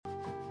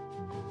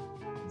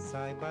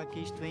Saiba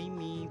que isto em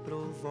mim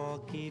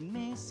provoca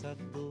imensa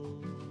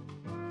dor.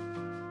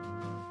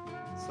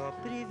 Só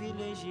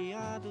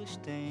privilegiados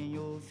têm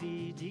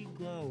ouvido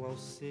igual ao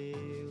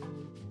seu.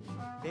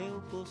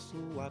 Eu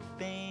possuo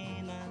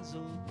apenas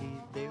o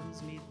que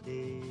Deus me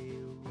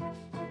deu.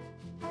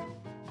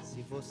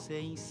 Se você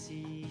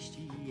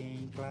insiste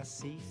em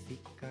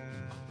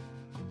classificar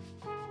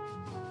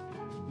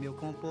meu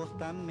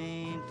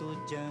comportamento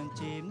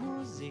diante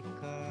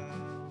musical,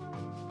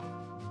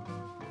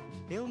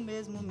 eu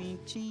mesmo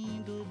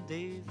mentindo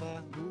devo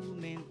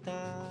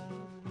argumentar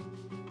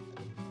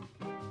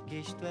que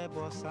isto é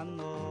bossa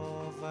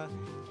nova,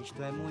 que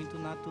isto é muito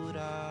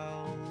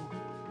natural.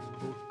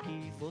 O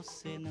que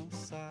você não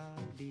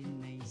sabe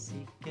nem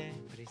sequer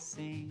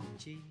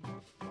pressente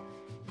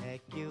é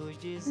que os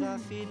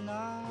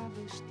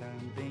desafinados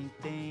também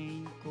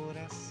têm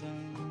coração.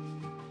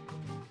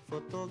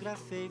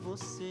 Fotografei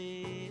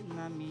você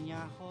na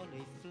minha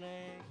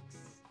Rolleiflex,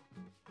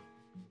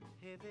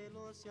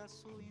 revelou-se a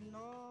sua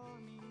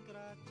enorme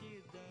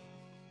ingratidão.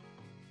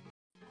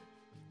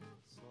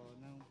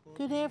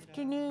 Good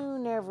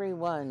afternoon,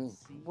 everyone.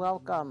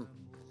 Welcome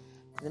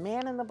to the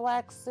Man in the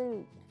Black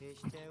Suit.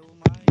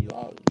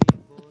 Yay.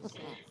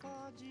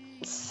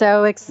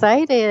 So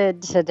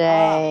excited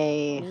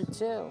today. Me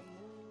too.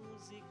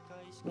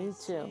 Me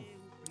too.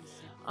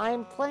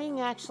 I'm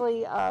playing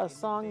actually a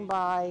song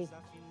by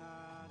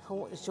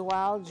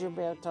Joao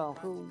Gilberto,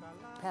 who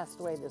passed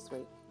away this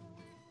week.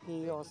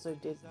 He also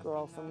did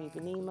Girl from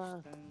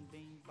Ipanema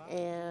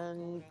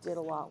and did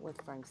a lot with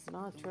Frank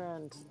Sinatra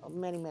and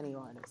many, many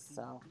artists.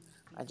 So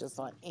I just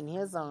thought in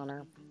his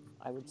honor,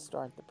 I would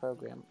start the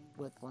program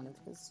with one of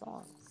his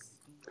songs.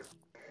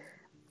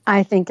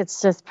 I think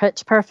it's just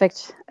pitch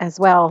perfect as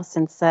well,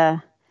 since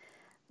our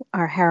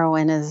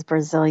heroine is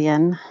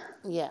Brazilian.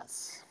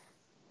 Yes.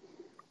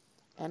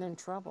 And in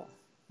trouble.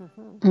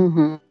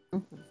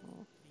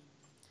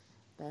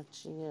 That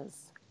she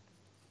is.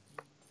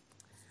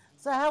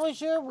 So how was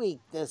your week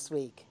this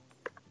week?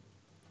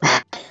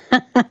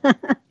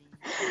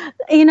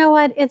 You know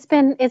what? It's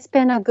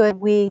been a good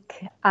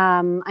week.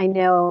 I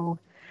know.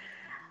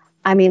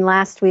 I mean,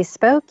 last we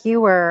spoke,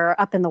 you were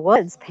up in the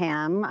woods,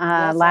 Pam.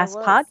 Yes, last I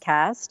was.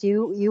 podcast,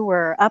 you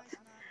were up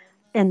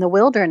in the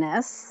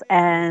wilderness,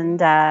 and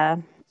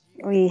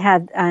we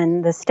had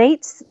in the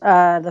States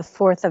the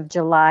 4th of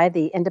July,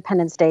 the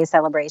Independence Day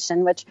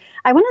celebration, which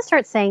I want to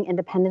start saying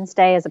Independence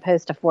Day as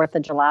opposed to 4th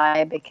of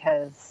July,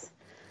 because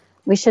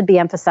we should be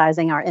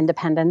emphasizing our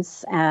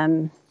independence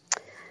and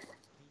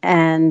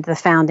the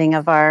founding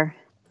of our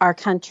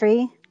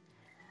country.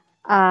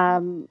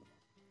 So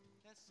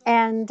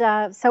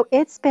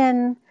it's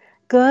been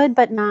good,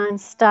 but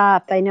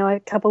nonstop. I know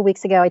a couple of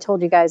weeks ago I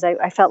told you guys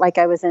I felt like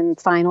I was in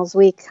finals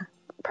week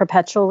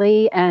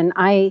perpetually, and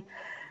I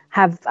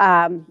have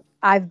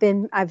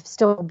I've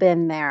still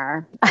been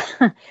there.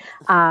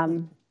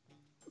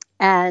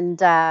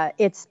 And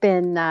it's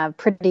been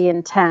pretty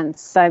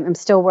intense. I'm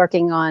still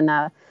working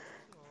on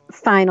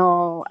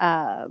final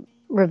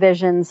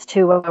revisions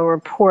to a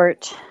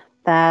report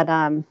that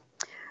I'm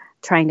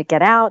trying to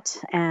get out,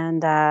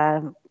 and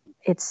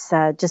it's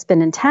just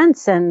been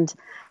intense. And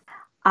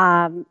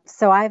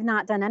so I've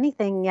not done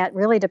anything yet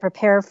really to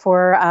prepare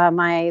for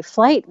my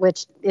flight,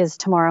 which is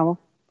tomorrow.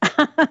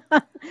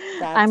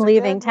 I'm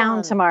leaving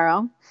town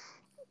tomorrow.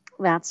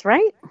 That's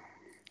right.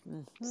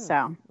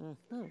 So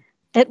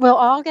it will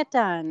all get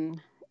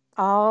done.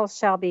 All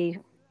shall be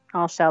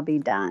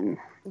done.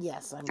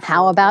 Yes, I'm sure.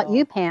 How about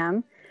you,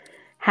 Pam?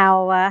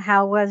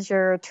 How was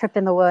your trip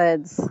in the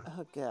woods?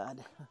 Oh, God.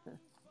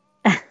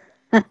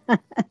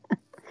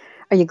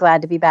 Are you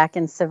glad to be back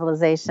in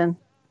civilization?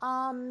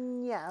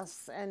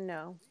 Yes and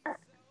no.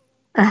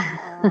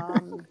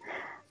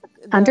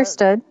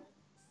 Understood.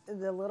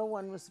 The little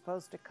one was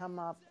supposed to come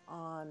up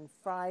on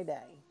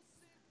Friday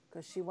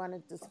because she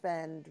wanted to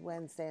spend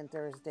Wednesday and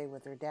Thursday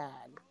with her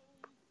dad,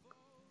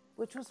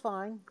 which was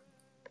fine.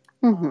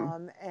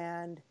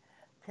 And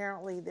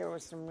apparently there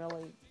was a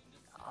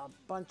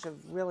bunch of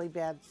really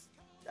bad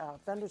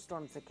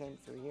thunderstorms that came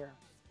through here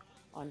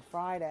on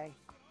Friday,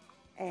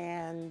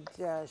 and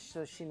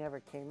so she never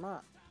came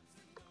up.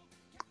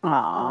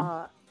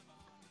 Aww.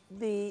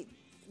 The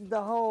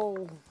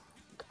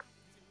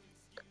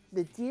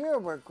deer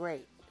were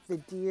great. The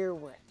deer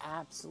were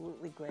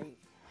absolutely great.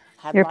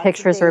 Your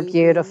pictures were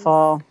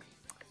beautiful.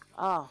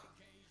 Oh,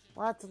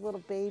 lots of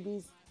little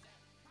babies,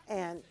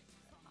 and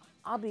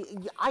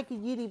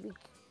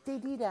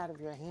they'd eat out of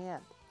your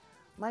hand.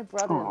 My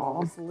brother-in-law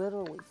was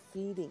literally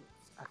feeding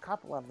a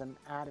couple of them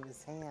out of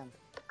his hand.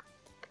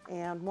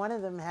 And one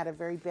of them had a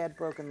very bad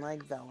broken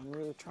leg, though, and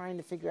we were trying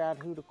to figure out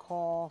who to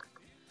call.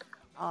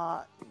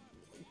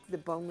 The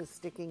bone was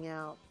sticking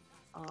out.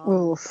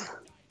 Oof.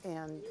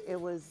 And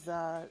that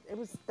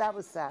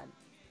was sad.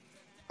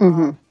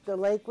 The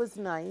lake was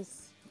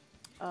nice.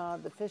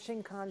 The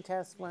fishing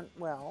contest went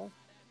well.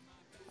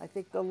 I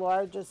think the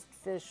largest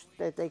fish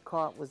that they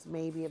caught was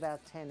maybe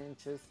about 10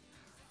 inches.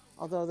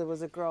 Although there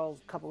was a girl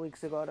a couple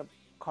weeks ago that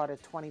caught a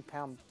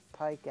 20-pound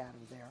pike out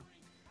of there.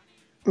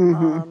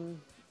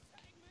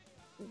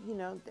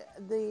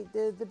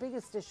 the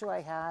biggest issue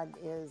I had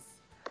is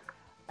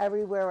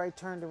everywhere I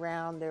turned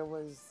around, there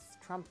was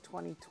Trump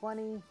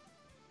 2020,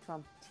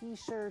 Trump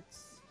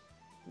T-shirts,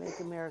 Make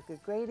America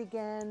Great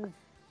Again,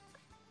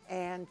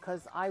 and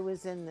because I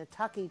was in the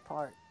Tucky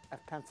part of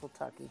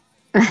Pennsylvania.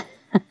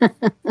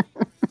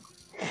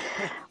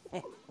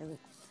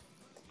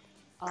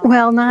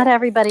 Well, not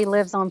everybody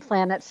lives on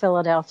planet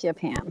Philadelphia,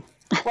 Pam.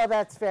 Well,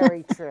 that's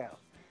very true.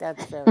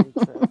 That's very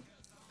true.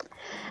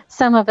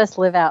 Some of us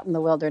live out in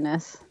the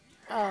wilderness.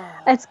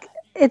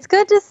 It's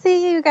good to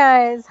see you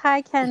guys.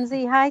 Hi,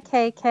 Kenzie. Hi,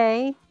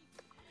 KK.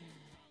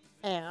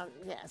 And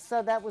yeah,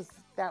 so that was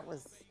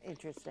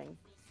interesting.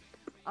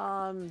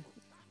 And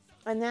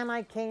then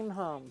I came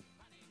home,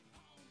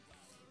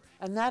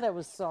 and that I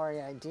was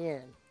sorry I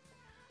did.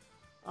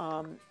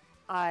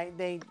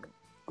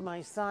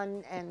 My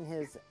son and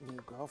his new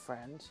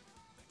girlfriend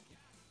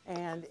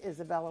and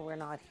Isabella were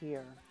not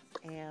here,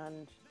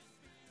 and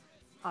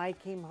I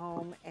came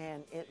home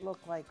and it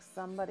looked like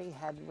somebody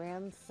had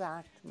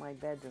ransacked my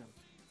bedroom.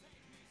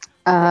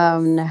 Oh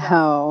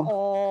no!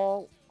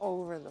 All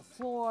over the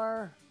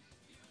floor.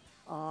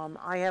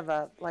 I have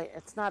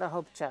it's not a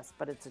hope chest,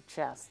 but it's a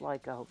chest,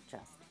 like a hope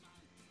chest.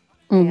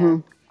 Mm-hmm.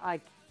 And I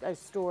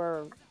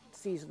store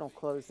seasonal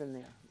clothes in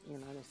there.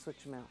 I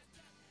switch them out.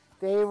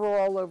 They were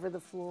all over the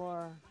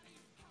floor.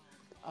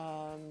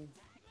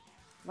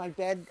 My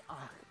bed,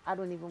 I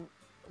don't even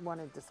want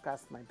to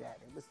discuss my bed.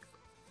 It was,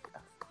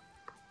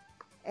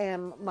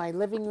 and my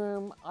living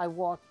room, I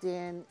walked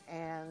in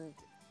and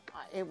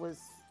it was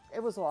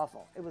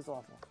awful. It was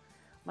awful.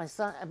 My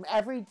son,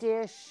 every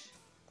dish,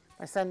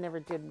 my son never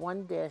did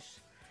one dish.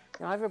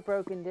 I have a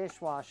broken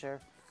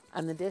dishwasher,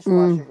 and the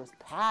dishwasher was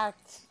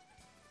packed.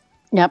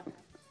 Yep.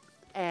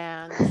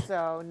 And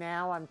so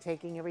now I'm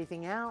taking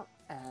everything out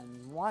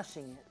and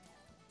washing it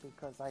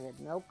because I had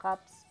no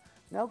cups,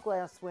 no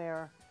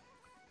glassware,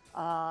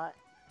 and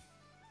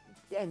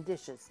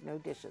dishes, no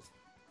dishes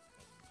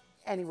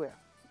anywhere.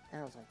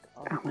 And I was like,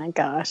 oh my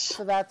gosh.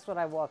 So that's what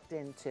I walked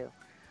into.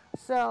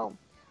 So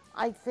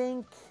I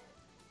think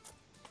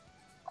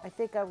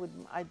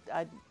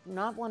I'd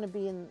not want to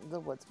be in the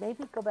woods.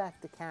 Maybe go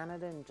back to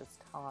Canada and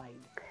just hide.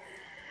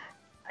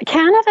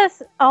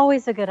 Canada's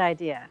always a good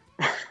idea.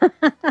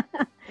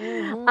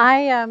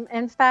 Mm-hmm.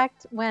 In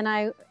fact, when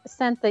I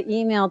sent the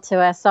email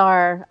to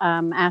SR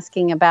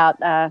asking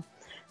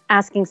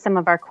some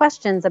of our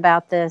questions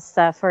about this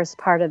first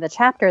part of the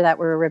chapter that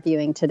we're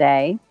reviewing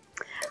today,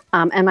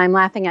 and I'm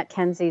laughing at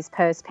Kenzie's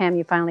post. Pam,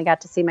 you finally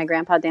got to see my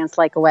grandpa dance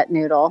like a wet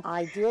noodle.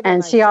 I did,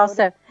 and she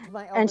also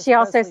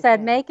said,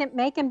 fan. "Make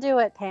him do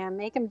it, Pam.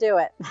 Make him do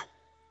it."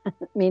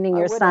 Meaning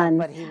your son.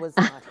 But he was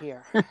not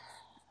here.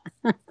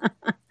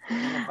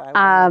 And if I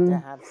wanted to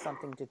have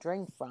something to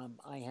drink from,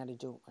 I had to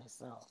do it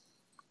myself.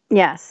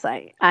 Yes,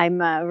 I'm.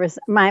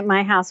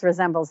 My house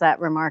resembles that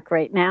remark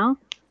right now.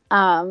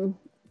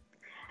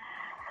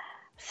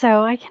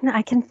 So I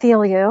can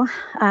feel you.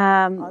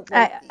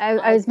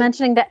 I was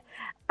mentioning that.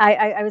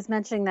 I was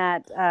mentioning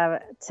that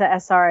to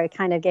SR. I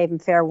kind of gave him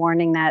fair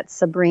warning that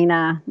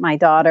Sabrina, my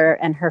daughter,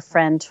 and her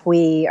friend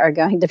Twee are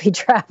going to be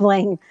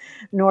traveling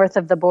north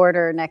of the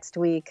border next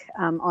week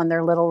on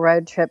their little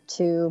road trip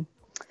to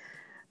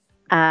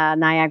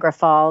Niagara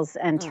Falls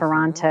and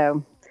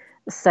Toronto.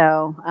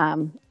 So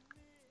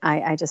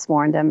I just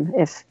warned him,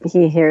 if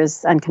he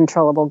hears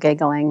uncontrollable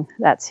giggling,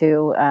 that's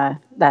who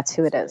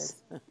it is.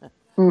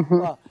 Mm-hmm.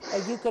 Well,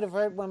 you could have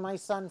heard when my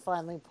son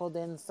finally pulled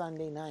in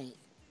Sunday night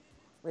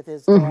with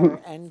his daughter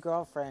and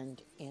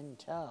girlfriend in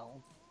tow.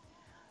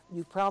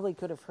 You probably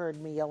could have heard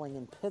me yelling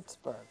in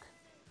Pittsburgh.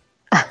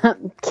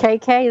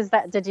 KK,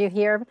 did you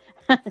hear?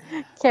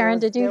 Karen,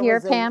 did you hear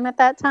Pam at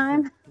that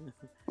time?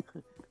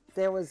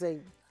 There was a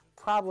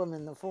problem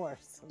in the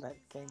force that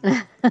came.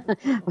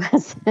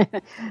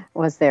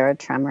 Was there a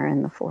tremor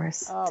in the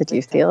force? Oh, did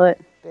you feel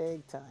it?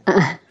 Big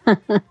time.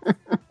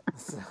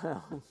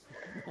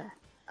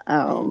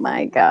 Oh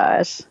my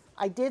gosh.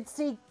 I did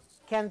see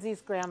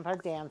Kenzie's grandpa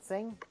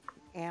dancing,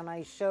 and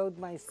I showed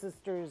my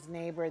sister's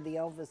neighbor, the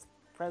Elvis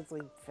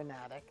Presley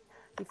fanatic.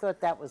 He thought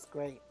that was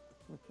great.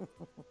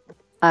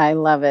 I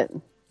love it.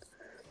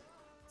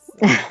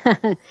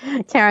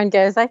 Karen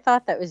goes, I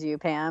thought that was you,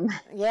 Pam.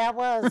 Yeah, it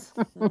was.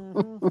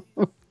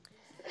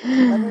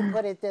 Let me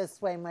put it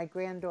this way. My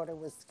granddaughter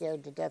was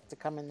scared to death to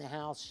come in the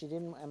house. She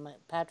didn't.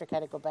 Patrick had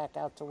to go back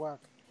out to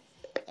work.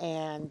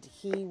 And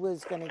he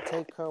was going to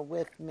take her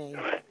with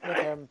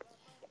him,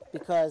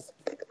 because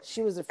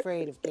she was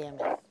afraid of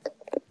Gammy.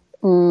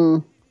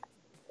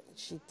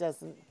 She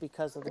doesn't,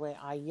 because of the way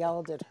I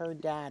yelled at her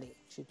daddy.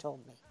 She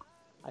told me.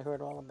 I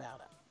heard all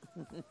about it.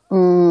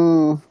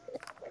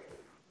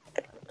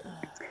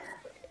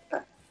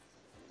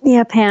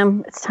 Yeah,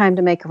 Pam, it's time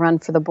to make a run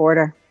for the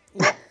border.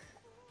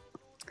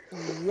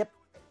 Yep,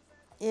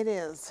 it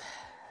is.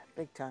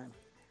 Big time.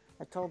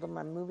 I told him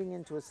I'm moving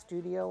into a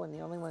studio, and the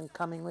only one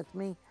coming with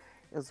me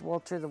is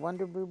Walter the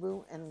Wonder Boo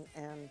Boo and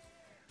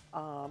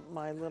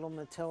my little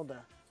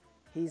Matilda.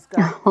 He's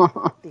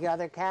got the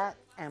other cat,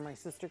 and my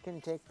sister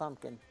can take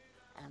Pumpkin.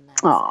 And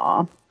that's,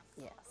 Aww.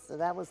 yeah, so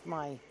that was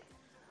my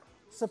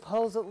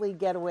supposedly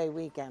getaway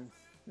weekend.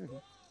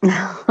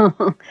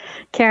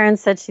 Karen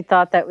said she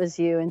thought that was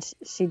you, and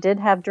she did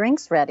have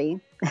drinks ready.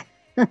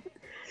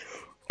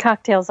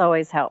 Cocktails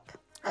always help.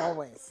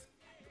 Always.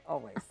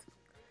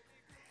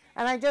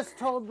 And I just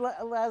told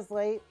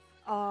Leslie,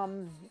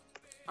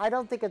 I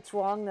don't think it's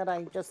wrong that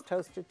I just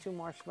toasted 2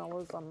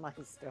 marshmallows on my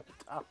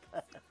stovetop.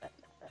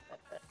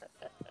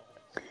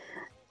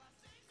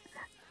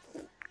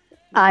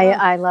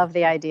 I love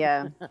the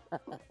idea.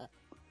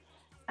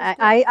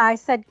 I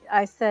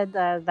said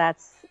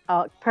that's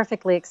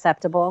perfectly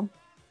acceptable.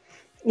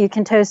 You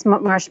can toast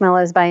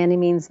marshmallows by any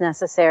means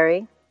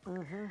necessary.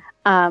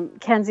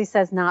 Kenzie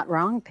says not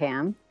wrong,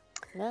 Pam.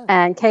 Yeah.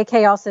 And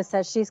KK also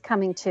says she's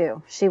coming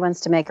too. She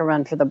wants to make a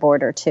run for the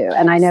border too.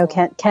 And I know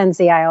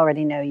Kenzie, I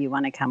already know you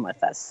want to come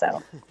with us.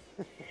 So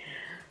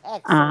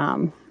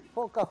excellent.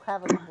 We'll go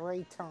have a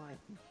great time.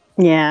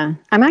 Yeah,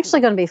 I'm actually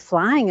going to be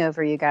flying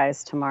over you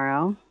guys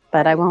tomorrow,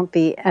 but I won't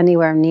be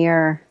anywhere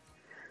near.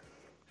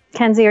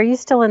 Kenzie, are you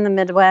still in the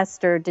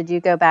Midwest, or did you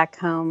go back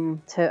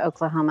home to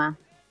Oklahoma?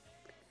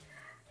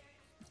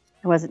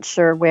 I wasn't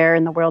sure where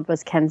in the world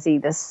was Kenzie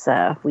this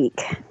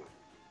week.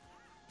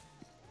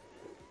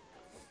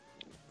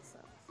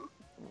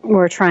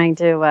 We're trying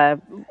to.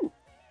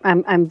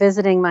 I'm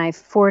visiting my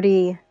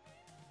 40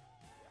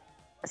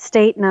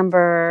 state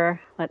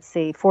number. Let's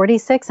see,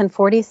 46 and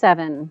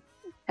 47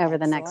 over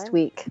the next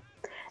week,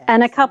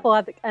 and a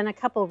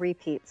couple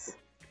repeats.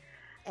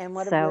 And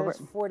what about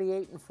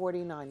 48 and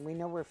 49? We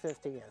know where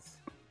 50 is.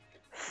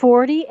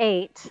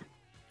 48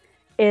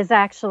 is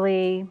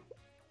actually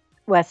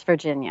West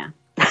Virginia.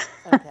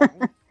 Okay.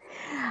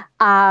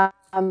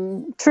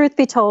 Truth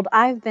be told,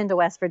 I've been to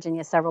West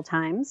Virginia several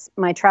times.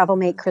 My travel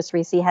mate, Chris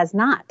Reese, has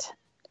not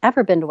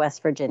ever been to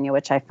West Virginia,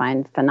 which I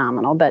find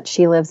phenomenal, but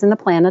she lives in the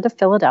planet of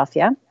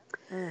Philadelphia.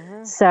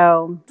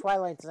 So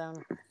Twilight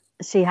Zone.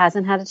 She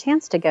hasn't had a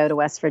chance to go to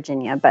West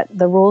Virginia, but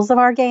the rules of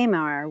our game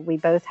are we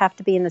both have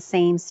to be in the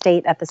same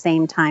state at the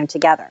same time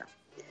together.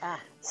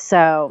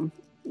 So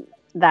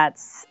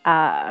that's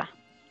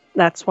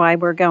why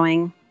we're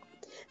going.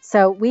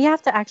 So we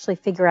have to actually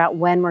figure out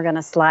when we're going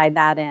to slide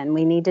that in.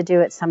 We need to do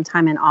it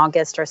sometime in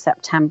August or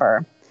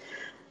September.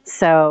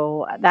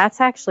 So that's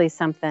actually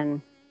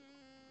something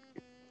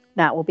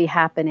that will be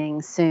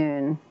happening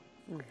soon.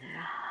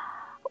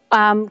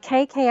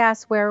 KK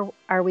asked, where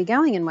are we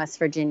going in West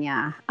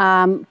Virginia?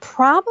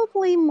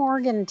 Probably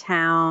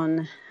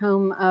Morgantown,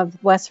 home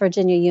of West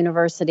Virginia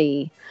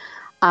University.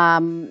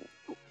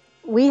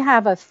 We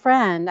have a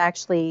friend,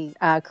 actually,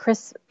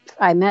 Chris.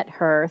 I met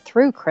her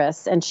through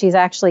Chris, and she's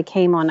actually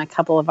came on a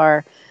couple of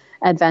our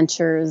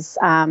adventures,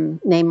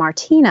 named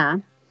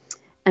Martina.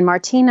 And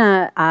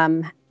Martina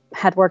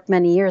had worked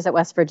many years at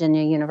West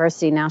Virginia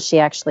University. Now she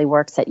actually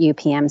works at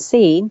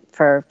UPMC.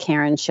 For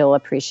Karen, she'll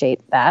appreciate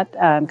that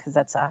because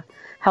that's a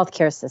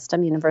healthcare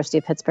system, University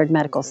of Pittsburgh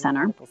Medical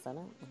Center.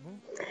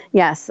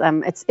 Yes,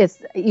 it's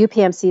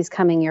UPMC is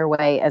coming your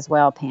way as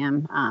well,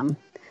 Pam.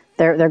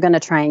 They're going to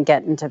try and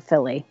get into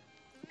Philly.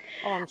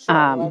 Oh, I'm sure.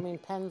 I mean,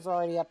 Penn's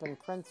already up in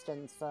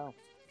Princeton, so.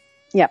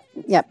 Yep.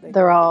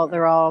 They're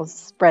all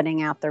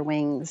spreading out their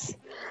wings.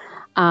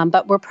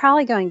 But we're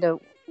probably going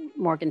to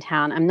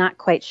Morgantown. I'm not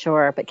quite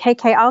sure, but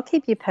KK, I'll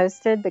keep you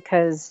posted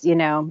because,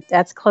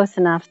 that's close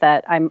enough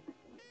that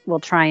we'll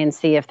try and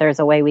see if there's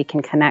a way we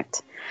can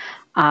connect.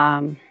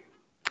 And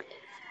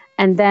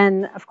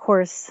then, of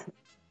course,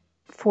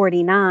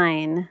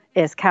 49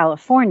 is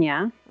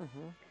California,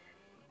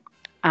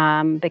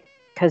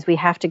 because we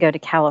have to go to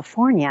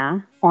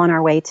California on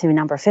our way to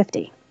number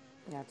 50.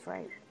 That's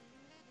right.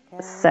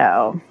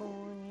 So,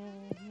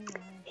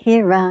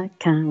 here I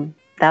come.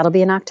 That'll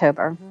be in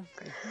October.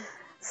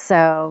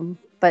 So,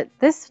 but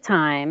this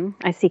time,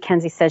 I see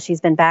Kenzie says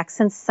she's been back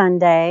since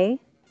Sunday.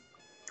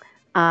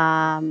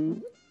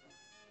 And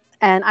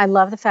I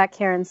love the fact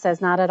Karen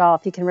says, not at all.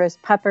 If you can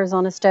roast peppers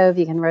on a stove,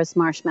 you can roast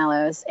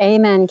marshmallows.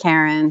 Amen,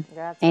 Karen.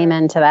 That's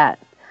Amen to that.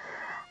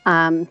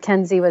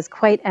 Kenzie was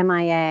quite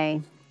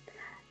MIA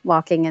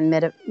walking in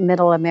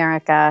middle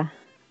America.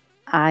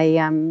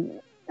 I'm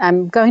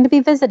going to be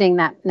visiting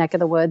that neck of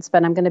the woods,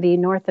 but I'm going to be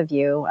north of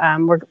you.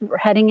 We're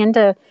heading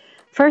into...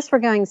 First, we're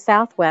going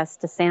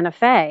southwest to Santa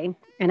Fe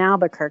in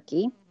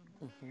Albuquerque,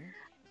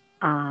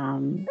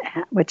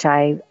 which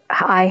I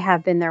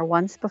have been there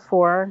once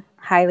before.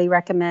 Highly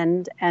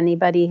recommend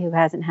anybody who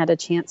hasn't had a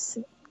chance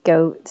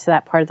go to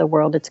that part of the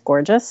world. It's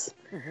gorgeous.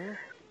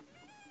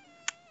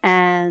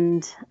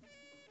 And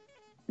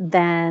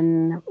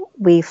then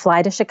we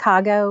fly to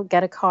Chicago,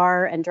 get a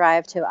car, and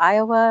drive to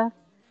Iowa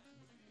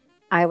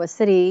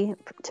City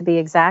to be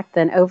exact,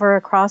 then over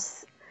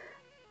across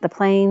the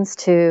plains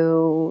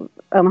to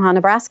Omaha,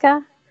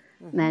 Nebraska,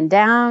 and then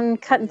down,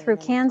 cutting through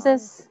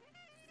Kansas,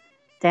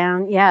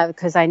 down,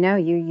 because I know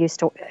you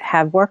used to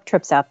have work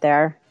trips out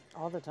there.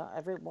 All the time,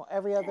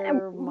 every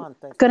other month.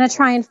 Going to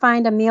try and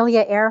find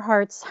Amelia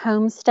Earhart's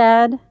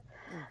homestead.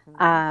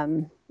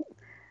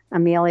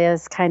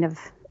 Amelia's kind of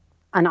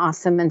an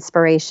awesome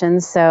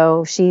inspiration.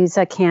 So she's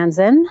a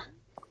Kansan,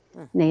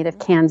 native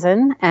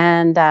Kansan,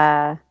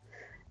 and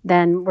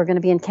then we're going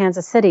to be in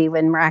Kansas City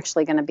when we're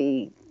actually going to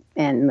be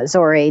in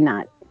Missouri,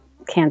 not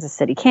Kansas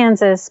City,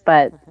 Kansas,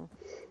 but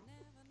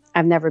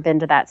I've never been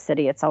to that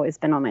city. It's always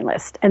been on my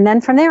list. And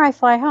then from there, I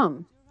fly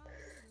home.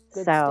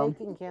 Good steak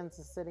in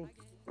Kansas City.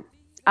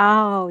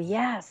 Oh,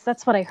 yes.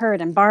 That's what I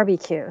heard, and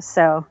barbecue.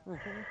 So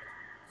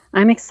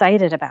I'm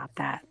excited about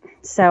that.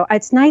 So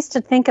it's nice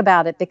to think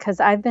about it because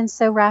I've been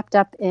so wrapped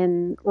up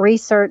in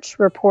research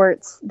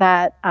reports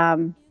that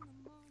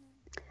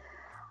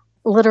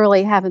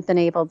literally haven't been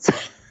able to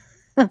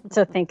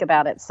to think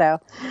about it. So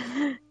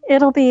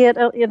it'll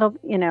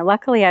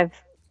luckily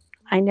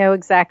I know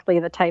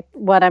exactly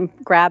what I'm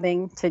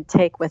grabbing to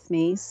take with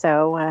me.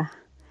 So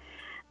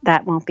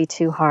that won't be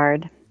too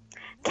hard.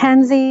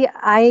 Kenzie,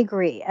 I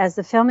agree. As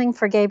the filming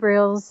for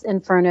Gabriel's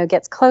Inferno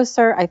gets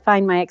closer, I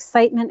find my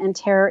excitement and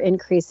terror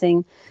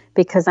increasing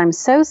because I'm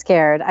so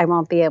scared I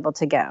won't be able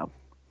to go.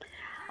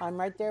 I'm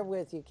right there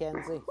with you,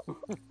 Kenzie.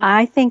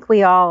 I think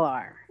we all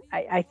are.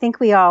 I think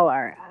we all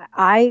are.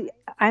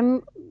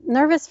 I'm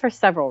nervous for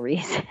several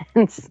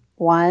reasons.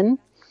 One,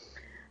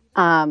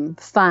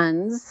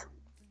 funds.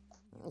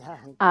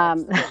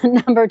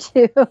 Number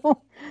two,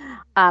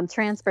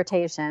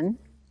 transportation.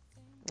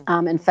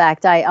 In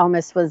fact, I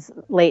almost was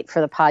late for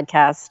the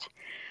podcast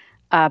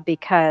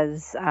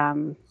because,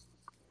 and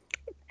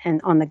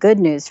on the good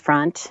news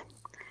front,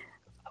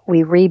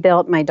 we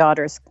rebuilt my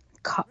daughter's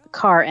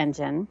car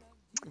engine,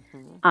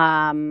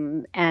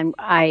 and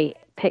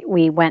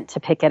we went to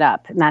pick it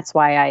up, and that's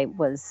why I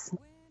was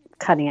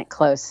cutting it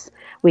close.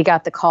 We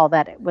got the call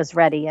that it was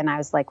ready, and I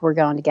was like, "We're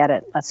going to get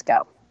it. Let's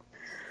go."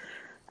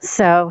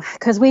 So,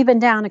 because we've been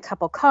down a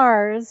couple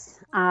cars.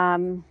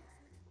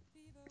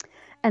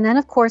 And then,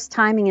 of course,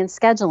 timing and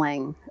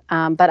scheduling.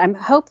 But I'm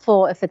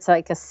hopeful if it's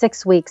like a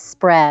 6-week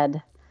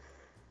spread,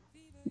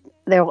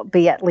 there will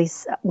be at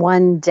least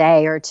one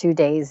day or 2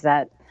 days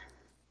that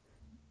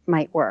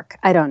might work.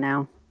 I don't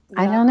know.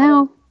 Yeah, I don't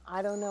know.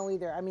 I don't know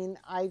either. I mean,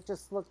 I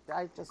just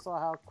saw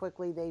how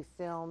quickly they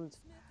filmed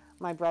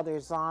My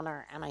Brother's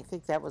Honor, and I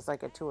think that was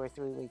like a 2 or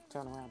 3 week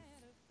turnaround.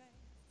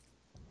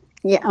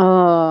 Yeah.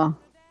 Oh,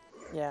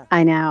 yeah.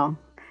 I know.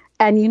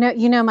 And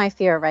you know my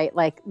fear, right?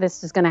 Like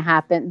this is going to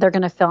happen. They're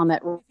going to film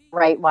it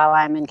right while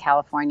I'm in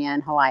California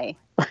and Hawaii.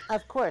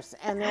 Of course,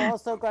 and they're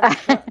also going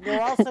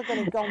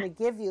to only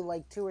give you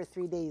like 2 or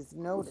 3 days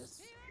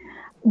notice.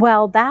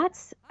 Well,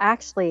 that's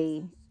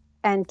actually,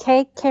 and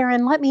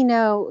Karen, let me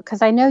know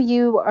because I know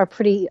you are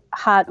pretty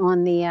hot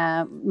on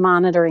the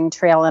monitoring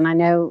trail, and I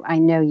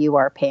know you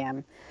are,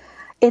 Pam.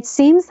 It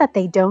seems that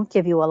they don't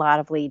give you a lot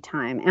of lead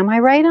time. Am I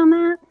right on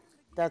that?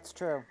 That's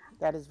true.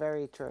 That is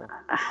very true.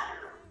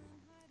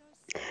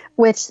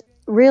 Which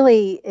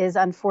really is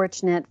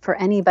unfortunate for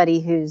anybody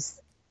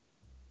who's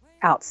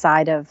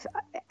outside of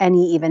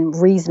any even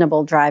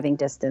reasonable driving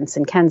distance.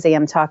 And Kenzie,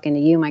 I'm talking to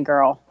you, my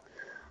girl.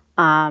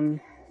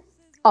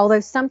 Although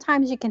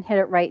sometimes you can hit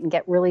it right and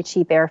get really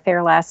cheap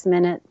airfare last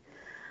minute.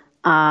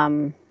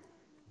 Yeah,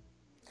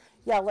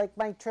 like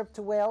my trip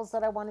to Wales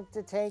that I wanted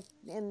to take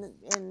in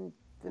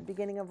the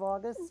beginning of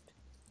August.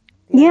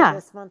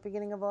 This month,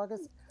 beginning of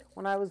August.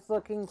 When I was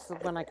looking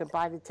when I could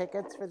buy the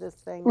tickets for this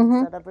thing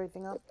and set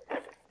everything up,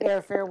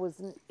 airfare was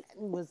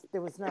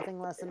there was nothing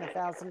less than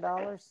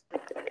 $1,000.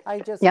 I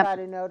just got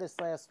a notice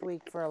last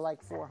week for like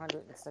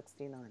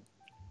 $469.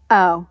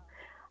 Oh,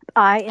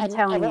 I am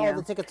telling you, all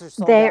the tickets are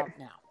sold out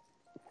now.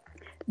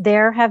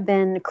 There have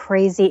been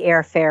crazy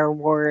airfare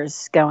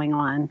wars going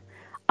on.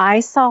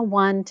 I saw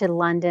one to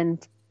London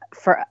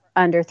for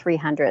under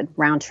 $300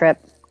 round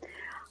trip.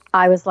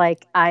 I was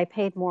like, I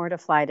paid more to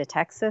fly to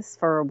Texas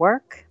for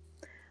work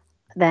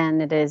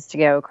than it is to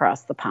go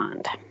across the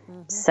pond.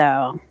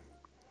 So,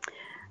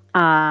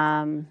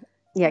 Karen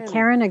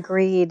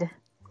agreed.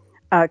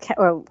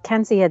 Karen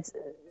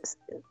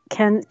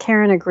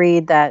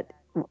agreed that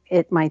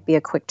it might be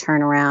a quick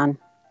turnaround.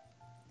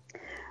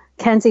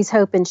 Kenzie's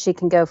hoping she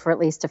can go for at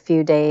least a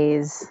few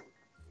days.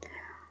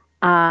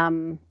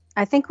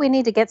 I think we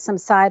need to get some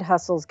side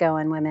hustles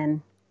going,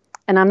 women.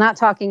 And I'm not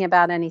talking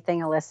about anything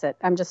illicit.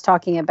 I'm just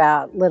talking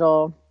about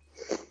little,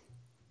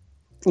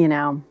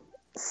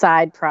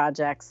 side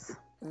projects.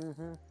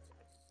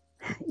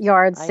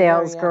 Yard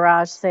sales,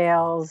 garage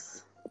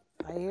sales.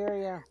 I hear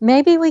you.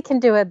 Maybe we can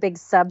do a big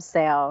sub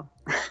sale.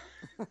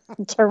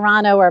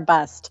 Toronto or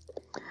bust.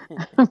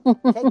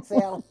 Cake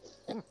sale.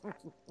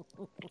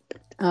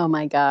 Oh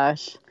my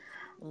gosh.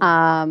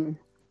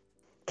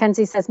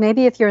 Kenzie says,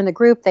 maybe if you're in the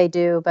group, they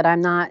do, but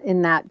I'm not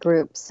in that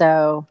group.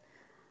 So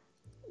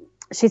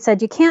she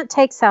said, you can't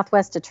take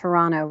Southwest to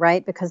Toronto,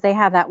 right? Because they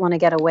have that want to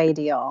get away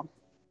deal.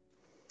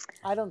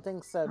 I don't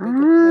think so. Maybe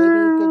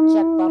you could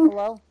check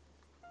Buffalo.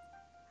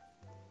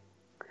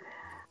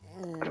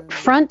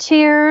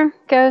 Frontier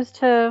goes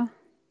to,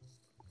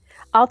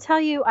 I'll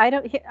tell you, I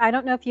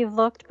don't know if you've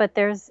looked, but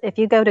if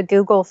you go to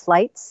Google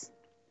Flights,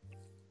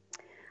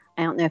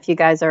 I don't know if you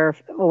guys are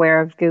aware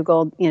of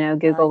Google,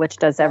 Google, which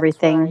does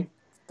everything. Right.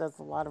 Does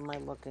a lot of my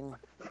looking.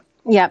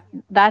 Yep,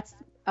 that's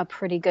a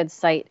pretty good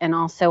site. And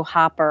also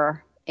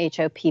Hopper,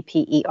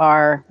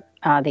 Hopper,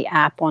 the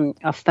app on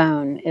a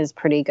phone is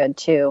pretty good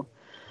too.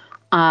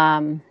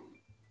 Um,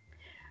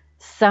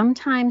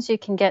 Sometimes you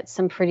can get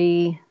some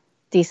pretty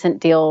decent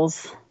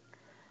deals.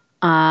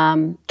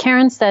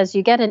 Karen says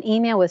you get an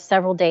email with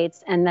several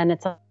dates and then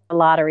it's a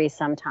lottery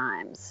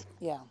sometimes.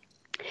 Yeah.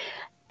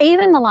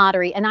 Even the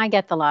lottery, and I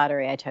get the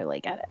lottery, I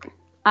totally get it.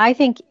 I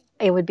think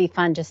it would be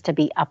fun just to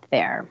be up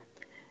there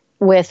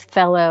with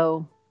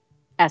fellow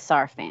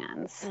SR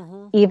fans,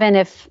 even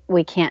if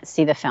we can't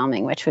see the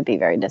filming, which would be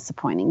very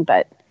disappointing,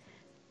 but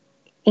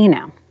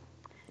yes,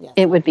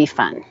 it would be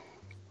fun.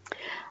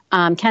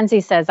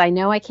 Kenzie says, I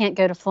know I can't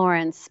go to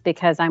Florence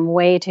because I'm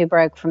way too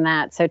broke from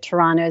that, so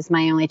Toronto is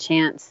my only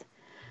chance.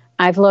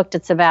 I've looked,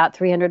 it's about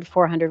 300 to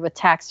 400 with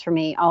tax for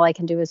me. All I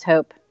can do is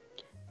hope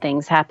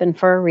things happen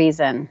for a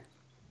reason.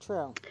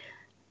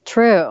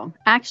 True.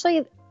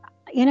 Actually,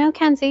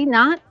 Kenzie,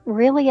 not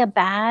really a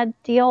bad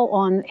deal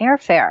on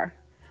airfare.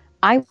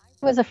 I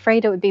was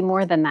afraid it would be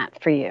more than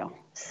that for you.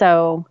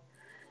 So,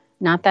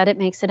 not that it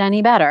makes it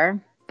any better,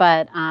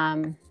 but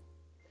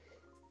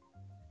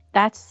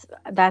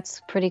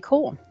that's pretty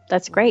cool.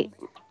 That's great.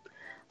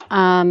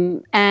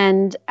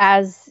 And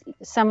as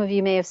some of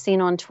you may have seen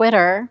on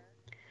Twitter,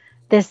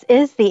 this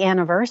is the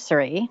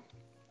anniversary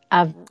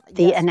of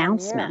the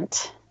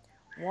announcement.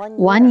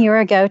 1 year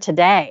ago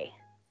today.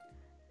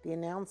 The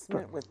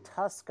announcement with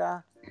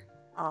Tuska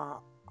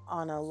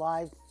on a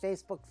live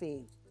Facebook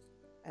feed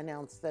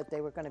announced that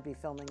they were going to be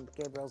filming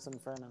Gabriel's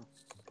Inferno.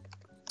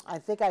 I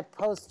think I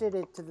posted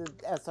it to the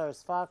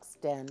SR's Fox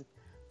Den,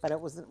 but it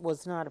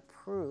was not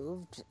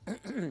approved.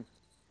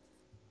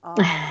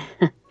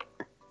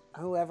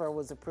 Whoever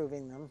was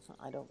approving them,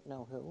 I don't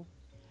know who.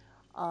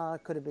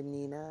 Could have been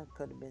Nina,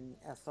 could have been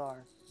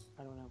SR,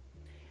 I don't know.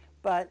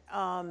 But,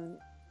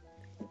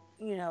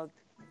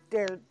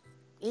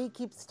 he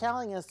keeps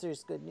telling us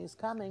there's good news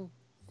coming.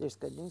 There's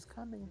good news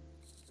coming.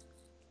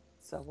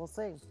 So we'll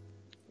see.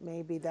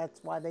 Maybe that's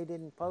why they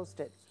didn't post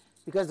it,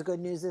 because the good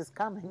news is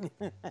coming.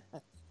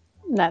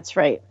 That's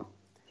right.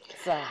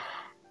 So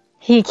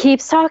he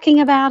keeps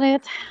talking about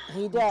it.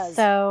 He does.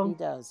 He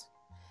does.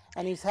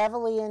 And he's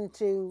heavily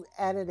into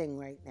editing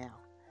right now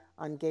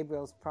on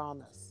Gabriel's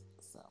Promise.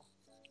 So.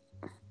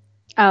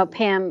 Oh,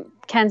 Pam,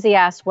 Kenzie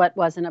asked what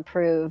wasn't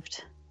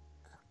approved.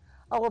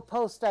 Oh, a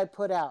post I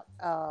put out.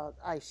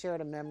 I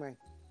shared a memory.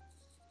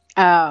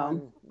 Oh.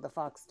 On the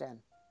Fox Den.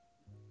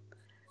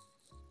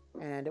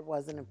 And it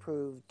wasn't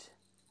approved.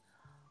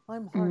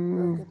 I'm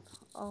heartbroken.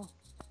 Oh.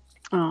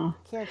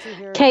 Can't you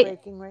hear it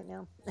breaking right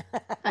now?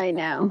 I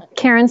know.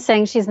 Karen's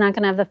saying she's not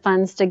going to have the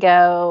funds to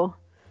go.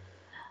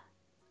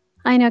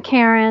 I know,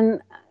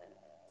 Karen.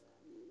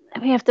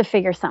 We have to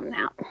figure something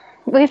out.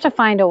 We have to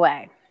find a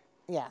way.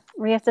 Yeah.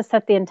 We have to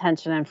set the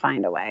intention and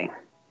find a way.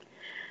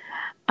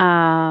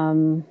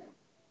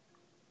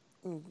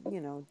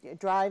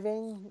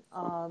 Driving.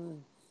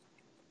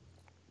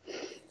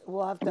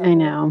 We'll have to. I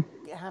know.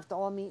 Have to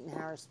all meet in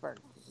Harrisburg.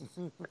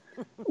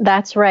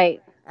 That's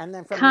right. And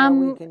then from there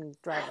we can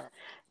drive up.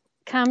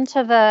 Come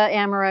to the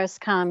Amoros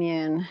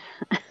commune.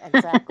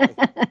 Exactly.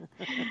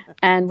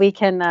 And we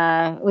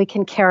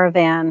can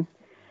caravan.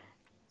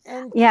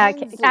 And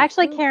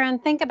actually, Karen,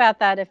 think about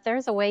that. If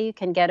there's a way you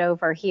can get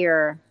over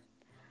here,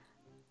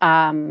 we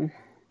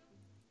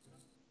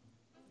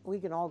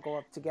can all go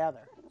up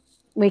together.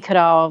 We could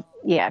all,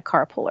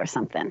 carpool or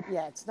something.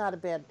 Yeah, it's not a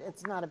bad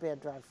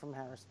drive from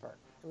Harrisburg.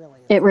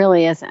 It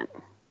really isn't.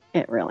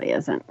 It really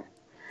isn't.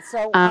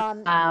 So,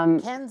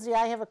 Kenzie,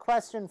 I have a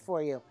question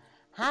for you.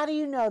 How do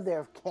you know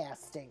they're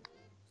casting?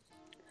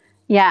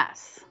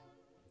 Yes.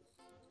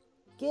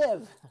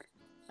 Give.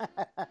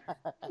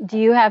 Do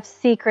you have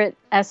secret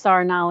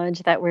SR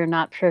knowledge that we're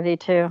not privy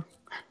to?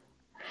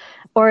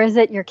 Or is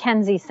it your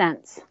Kenzie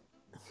sense?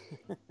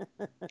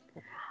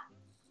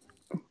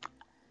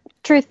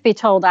 Truth be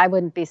told, I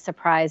wouldn't be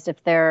surprised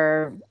if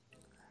they're,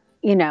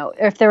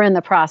 if they're in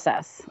the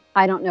process.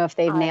 I don't know if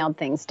they've nailed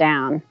things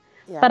down,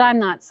 but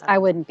I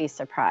wouldn't be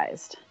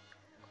surprised.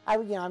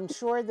 I'm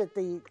sure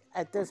that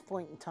at this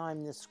point in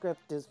time, the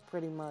script is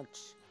pretty much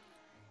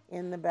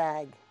in the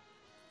bag,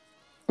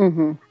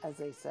 as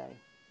they say.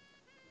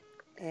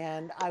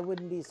 And I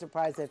wouldn't be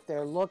surprised if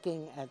they're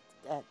looking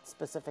at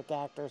specific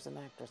actors and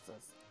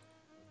actresses,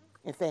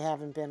 if they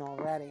haven't been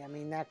already. I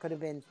mean, that could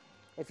have been,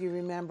 if you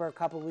remember a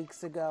couple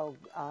weeks ago,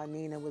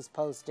 Nina was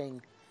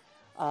posting.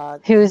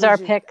 Who's our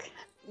pick?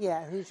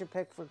 Yeah, who's your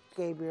pick for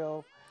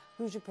Gabriel?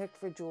 Who's your pick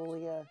for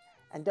Julia?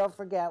 And don't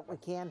forget, we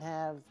can't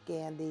have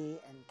Gandhi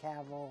and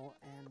Cavill,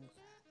 and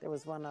there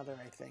was one other,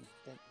 I think,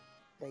 that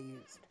they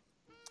used.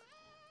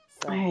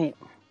 So, all right.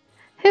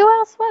 Who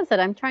else was it?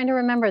 I'm trying to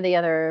remember the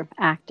other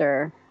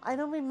actor. I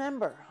don't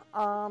remember.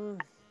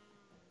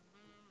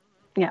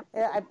 Yeah.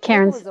 I think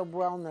it was a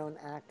well-known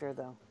actor,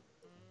 though.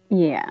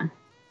 Yeah.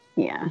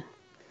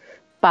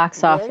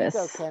 Box office.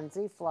 There you go,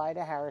 Kenzie. Fly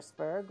to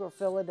Harrisburg or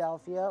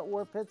Philadelphia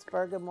or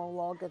Pittsburgh, and we'll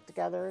all get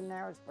together in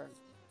Harrisburg.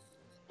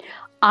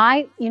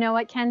 You know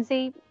what,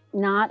 Kenzie?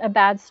 Not a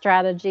bad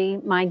strategy.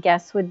 My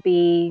guess would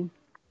be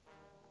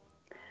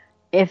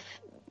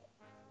if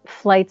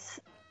flights,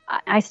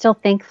 I still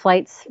think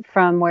flights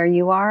from where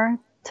you are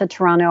to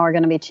Toronto are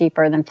going to be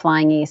cheaper than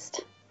flying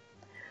east.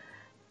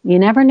 You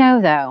never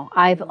know, though.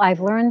 I've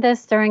learned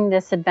this during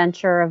this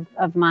adventure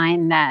of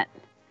mine that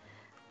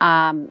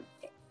the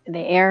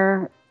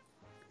air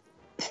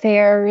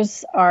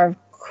fares are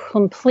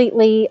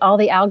completely, all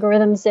the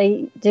algorithms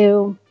they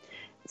do,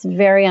 it's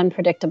very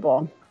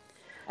unpredictable.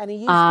 And it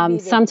used to be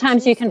that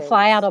Sometimes you can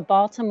fly Tuesdays- out of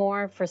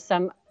Baltimore for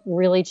some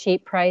really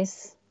cheap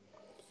price.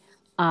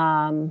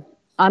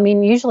 I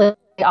mean, usually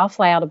I'll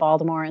fly out of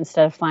Baltimore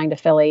instead of flying to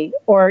Philly,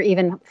 or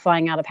even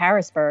flying out of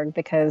Harrisburg,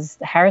 because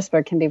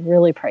Harrisburg can be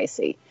really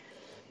pricey.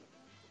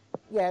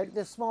 Yeah,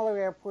 the smaller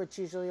airports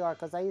usually are,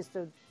 because I used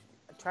to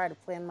try to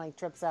plan my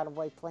trips out of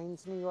White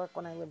Plains, New York,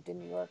 when I lived in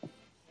New York.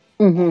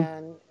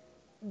 And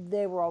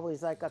they were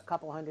always like a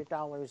couple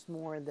 $100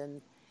 more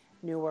than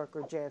Newark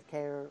or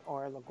JFK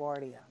or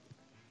LaGuardia.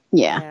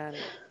 Yeah. And,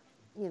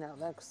 you know,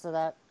 so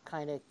that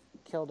kind of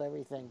killed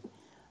everything.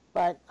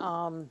 But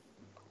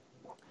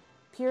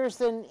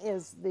Pearson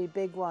is the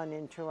big one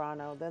in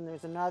Toronto. Then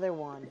there's another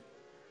one,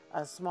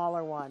 a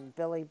smaller one,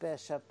 Billy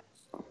Bishop.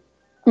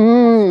 I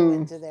flew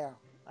into there.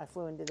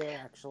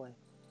 Actually.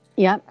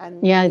 Yep.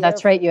 And Yeah,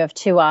 that's right. You have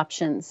two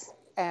options.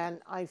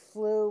 And I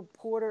flew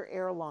Porter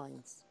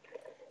Airlines.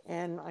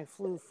 And I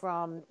flew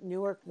from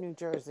Newark, New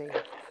Jersey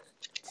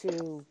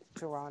to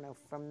Toronto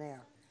from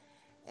there.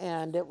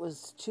 And it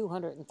was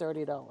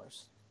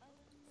 $230.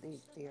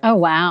 Oh,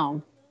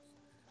 wow.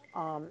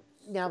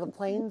 Now the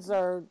planes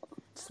are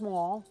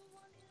small.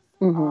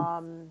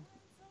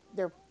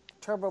 They're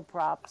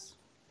turboprops.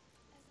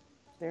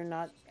 They're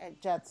not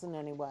jets in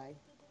any way.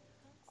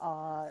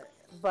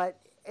 But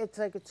it's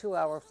like a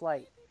 2-hour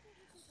flight.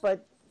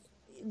 But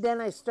then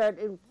I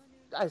started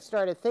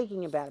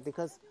thinking about it,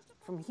 because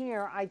from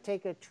here I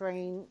take a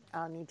train,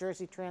 New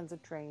Jersey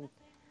Transit train,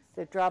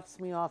 that drops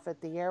me off at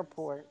the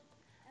airport,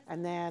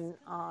 and then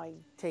I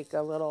take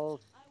a little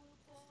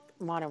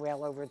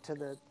monorail over to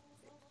the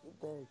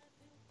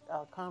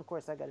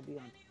concourse I got to be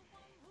on.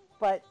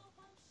 But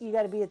you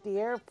got to be at the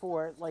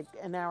airport like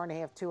an hour and a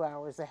half, 2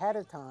 hours ahead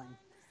of time,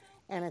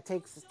 and it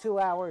takes 2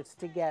 hours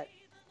to get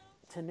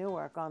to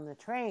Newark on the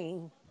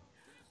train,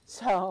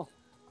 so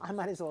I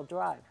might as well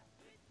drive.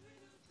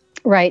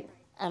 Right.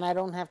 And I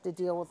don't have to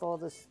deal with all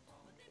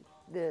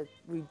the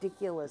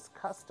ridiculous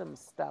customs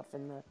stuff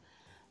and the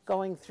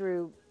going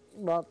through.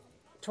 Well,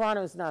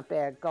 Toronto's not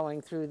bad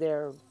going through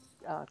their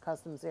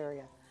customs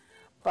area,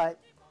 but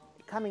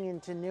coming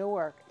into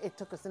Newark, it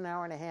took us an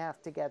hour and a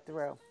half to get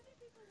through.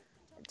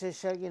 To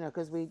show, you know,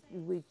 because we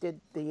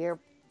did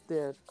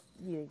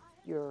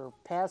your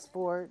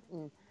passport,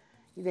 and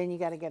then you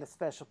got to get a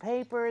special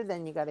paper,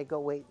 then you got to go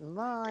wait in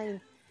line.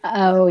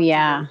 Oh,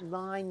 yeah.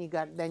 Line,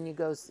 then you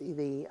go see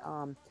the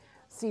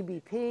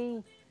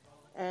CBP,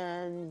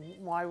 and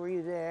why were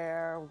you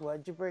there?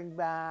 What'd you bring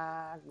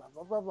back?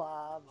 Blah blah blah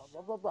blah blah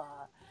blah blah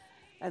blah.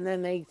 And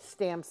then they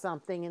stamp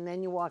something, and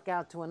then you walk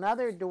out to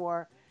another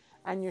door,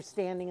 and you're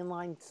standing in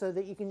line so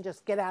that you can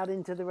just get out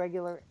into the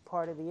regular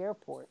part of the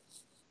airport.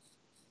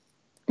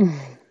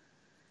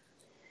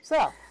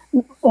 So.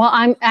 Well,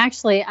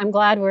 I'm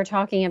glad we're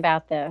talking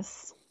about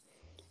this,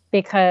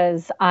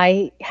 because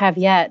I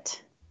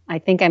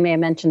think I may have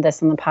mentioned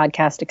this on the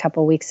podcast a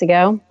couple weeks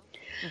ago.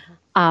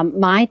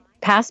 My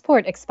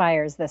passport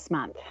expires this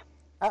month.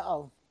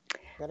 Uh-oh.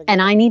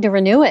 And I need to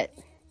renew it.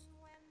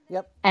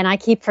 Yep. And I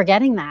keep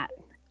forgetting that.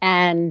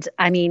 And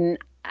I mean,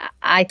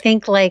 I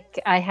think like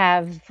I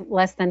have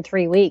less than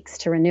 3 weeks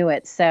to renew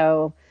it.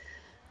 So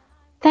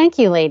thank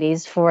you,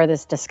 ladies, for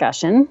this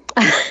discussion,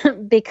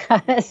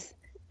 because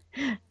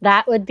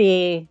that would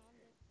be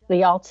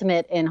the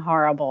ultimate in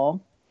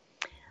horrible.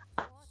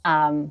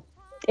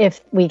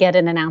 If we get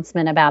an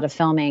announcement about a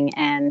filming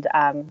and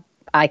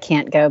I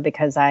can't go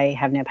because I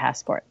have no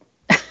passport.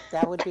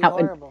 That would be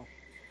horrible.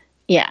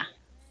 Yeah.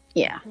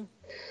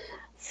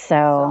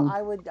 So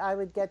I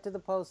would get to the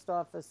post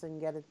office and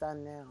get it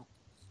done now.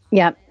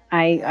 Yep,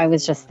 I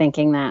was just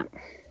thinking that.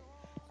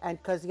 And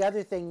because the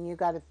other thing you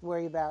got to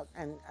worry about,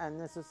 and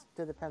this is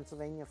to the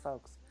Pennsylvania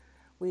folks,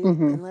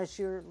 unless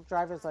your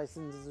driver's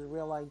license is a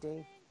real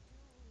ID,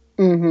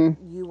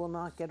 you will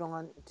not get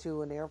on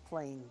to an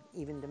airplane,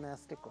 even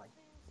domestically,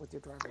 with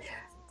your driver's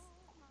license.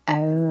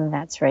 Oh,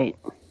 that's right.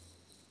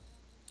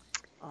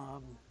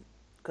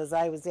 Because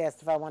I was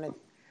asked if I wanted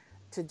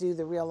to do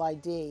the real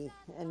ID,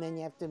 and then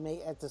you have to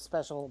make it's a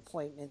special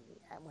appointment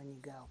when you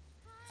go.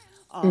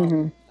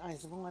 I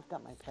said, well, I've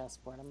got my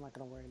passport. I'm not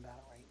going to worry about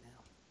it right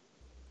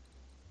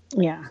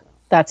now. Yeah,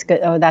 that's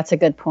good. Oh, that's a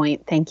good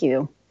point. Thank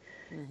you.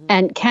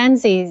 And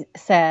Kenzie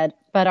said,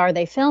 but are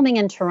they filming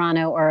in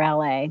Toronto or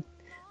LA?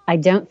 I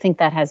don't think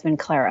that has been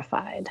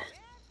clarified.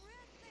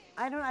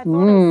 I thought I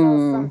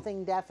saw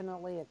something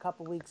definitely a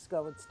couple weeks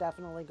ago. It's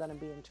definitely going to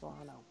be in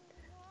Toronto.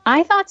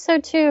 I thought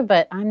so too,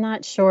 but I'm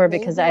not sure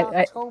because Maybe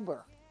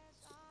October.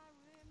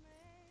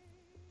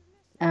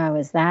 Oh,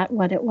 is that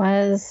what it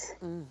was?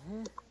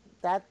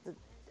 That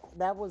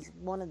was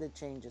one of the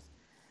changes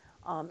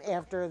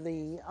after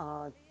the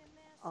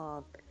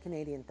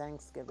Canadian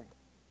Thanksgiving.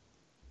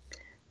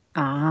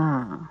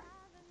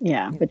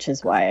 Yeah, which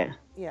is why.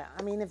 Yeah,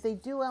 I mean, if they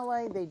do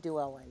LA, they do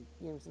LA.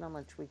 There's not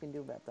much we can do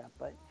about that,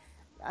 but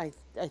I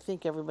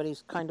think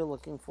everybody's kind of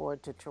looking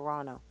forward to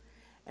Toronto.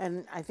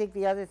 And I think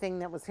the other thing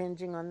that was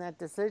hinging on that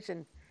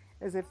decision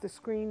is if the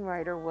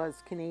screenwriter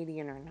was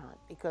Canadian or not.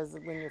 Because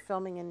when you're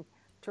filming in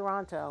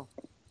Toronto,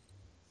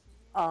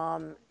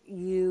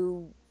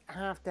 you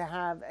have to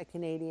have a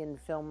Canadian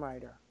film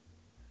writer.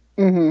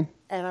 Mm-hmm.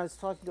 And I was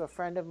talking to a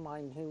friend of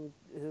mine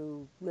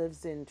who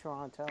lives in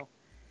Toronto,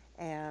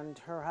 and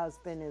her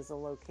husband is a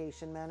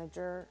location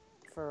manager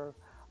for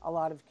a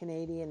lot of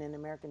Canadian and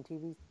American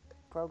TV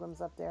programs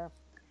up there.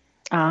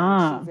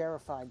 And she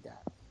verified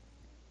that.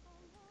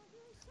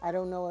 I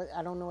don't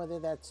know whether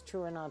that's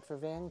true or not for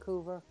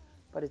Vancouver,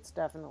 but it's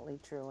definitely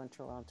true in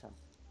Toronto.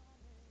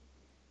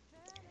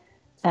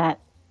 That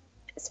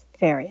is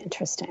very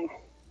interesting.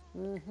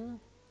 Mm-hmm.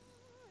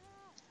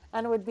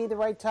 And it would be the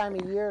right time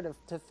of year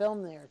to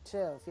film there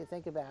too, if you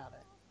think about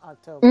it,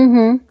 October.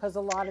 Mm-hmm. Because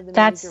a lot of the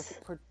major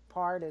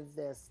part of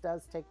this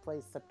does take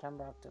place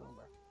September, October.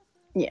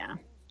 Yeah.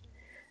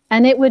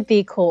 And it would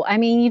be cool. I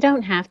mean, you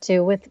don't have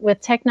to.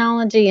 With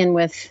technology and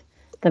with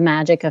the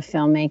magic of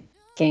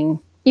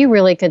filmmaking, you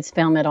really could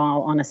film it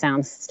all on a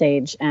sound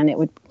stage and it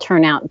would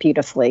turn out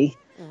beautifully.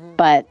 Mm-hmm.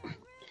 But,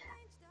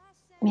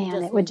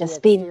 man, it would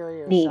just be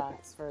neat.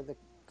 Shots for the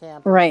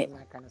campus right. And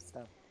that kind of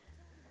stuff.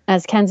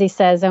 As Kenzie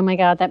says, oh my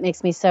God, that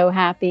makes me so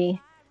happy.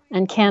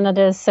 And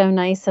Canada is so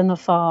nice in the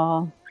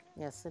fall.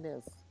 Yes, it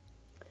is.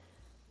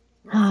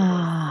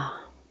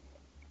 Ah.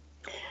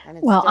 And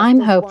it's well, just I'm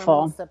as hopeful.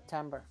 Warm in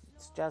September.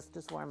 It's just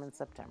as warm in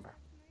September.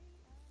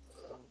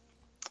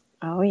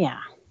 Oh, yeah.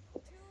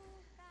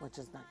 Which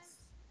is nice.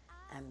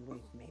 And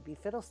maybe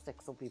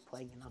Fiddlesticks will be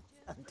playing in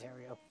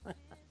Ontario.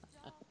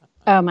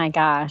 Oh my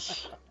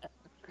gosh.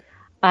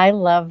 I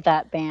love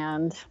that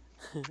band.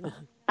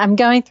 I'm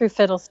going through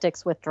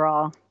Fiddlesticks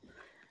withdrawal.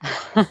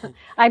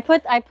 I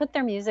put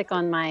their music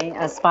on my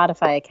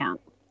Spotify account.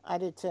 I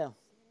did too.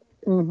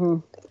 Mm-hmm.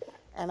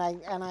 And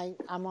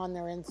I'm on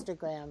their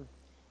Instagram,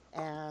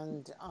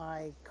 and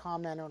I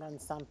commented on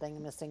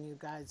something, missing you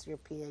guys, your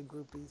PA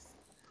groupies.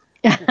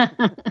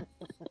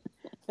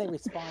 They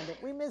responded,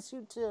 we miss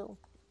you too.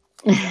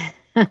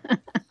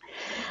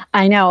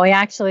 I know. We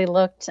actually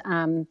looked.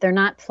 They're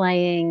not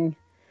playing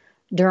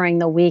during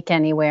the week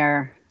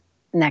anywhere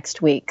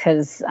next week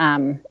because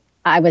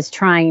I was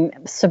trying.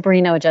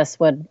 Sabrina just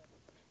would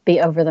be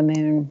over the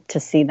moon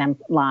to see them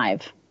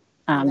live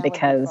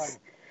because,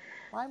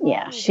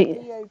 yeah, she.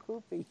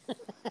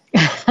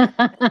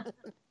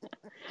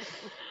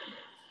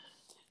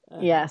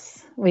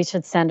 Yes, we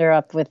should send her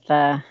up with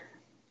a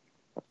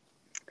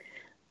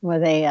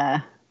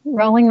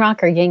Rolling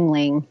Rock or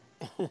Yingling.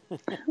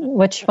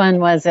 Which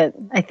one was it?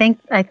 I think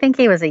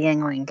he was a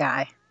Yingling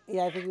guy.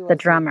 Yeah, I think he was. The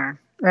drummer,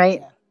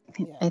 right?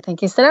 Yeah. I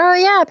think he said, "Oh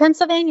yeah,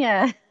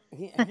 Pennsylvania."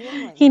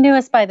 Yeah, he knew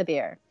us by the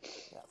beer.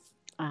 Yes.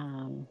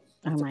 Oh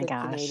my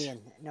gosh.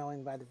 Canadian,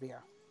 knowing by the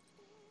beer.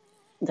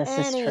 This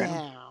is true.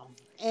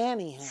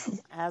 Anyhow,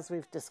 as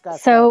we've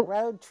discussed, so,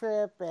 our road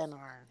trip and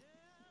our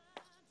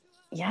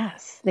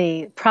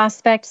the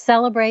Prospect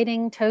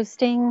celebrating,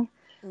 toasting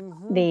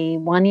the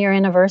 1-year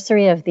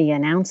anniversary of the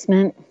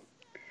announcement.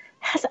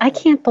 I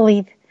can't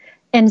believe,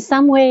 in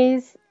some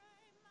ways,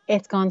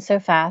 it's gone so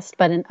fast,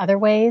 but in other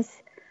ways,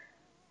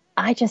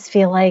 I just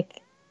feel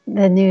like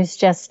the news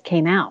just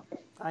came out.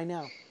 I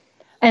know.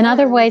 In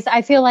other ways,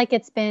 I feel like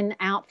it's been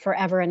out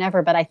forever and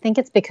ever, but I think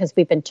it's because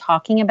we've been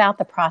talking about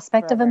the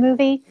prospect of a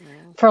movie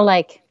for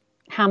like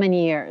how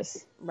many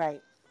years?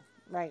 Right.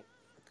 A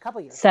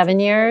couple years.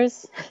 7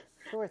 years?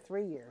 2 or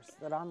 3 years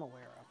that I'm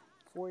aware of.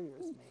 4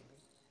 years maybe.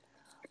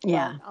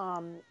 Yeah.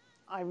 But,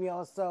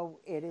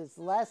 it is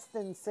less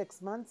than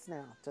 6 months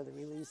now to the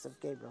release of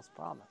Gabriel's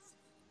Promise.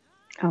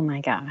 Oh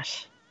my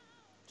gosh.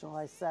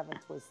 July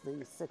 7th was the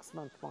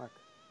 6-month mark.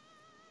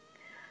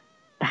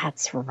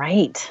 That's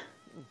right.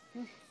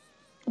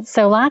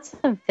 So lots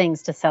of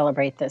things to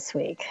celebrate this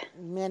week.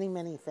 Many,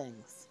 many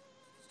things.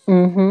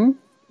 Mm-hmm.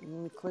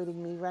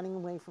 Including me running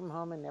away from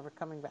home and never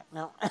coming back.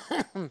 No.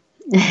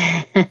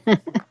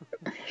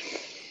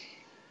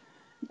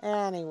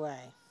 Anyway.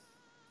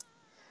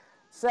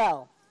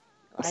 So.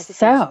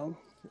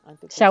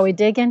 Shall we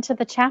dig into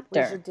the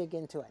chapter? We should dig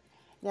into it.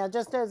 Now,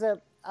 just as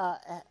a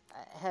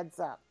heads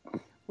up,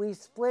 we're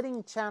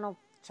splitting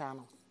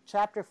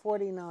chapter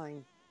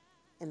 49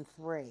 in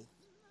 3.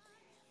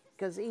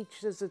 Because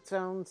each is its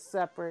own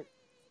separate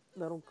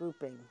little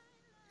grouping.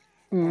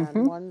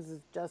 And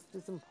one's just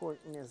as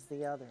important as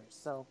the other.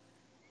 So,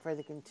 for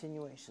the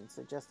continuation.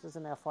 So, just as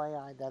an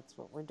FYI, that's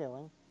what we're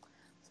doing.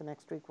 So,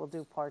 next week we'll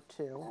do part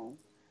 2.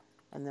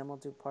 And then we'll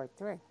do part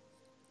 3.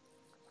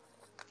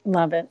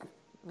 Love it.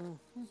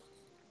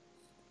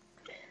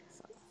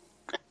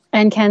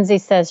 And Kenzie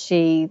says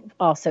she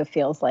also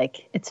feels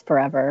like it's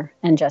forever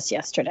and just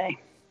yesterday.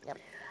 Yep.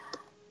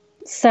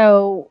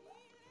 So,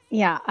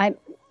 yeah,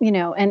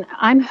 and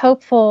I'm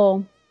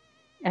hopeful.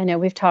 I know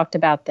we've talked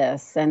about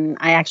this, and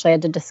I actually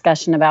had a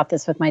discussion about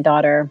this with my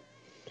daughter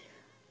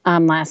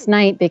last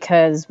night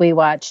because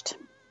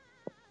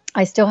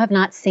I still have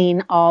not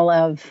seen all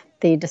of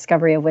the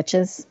Discovery of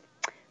Witches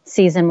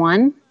season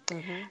 1.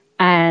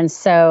 And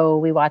so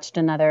we watched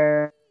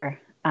another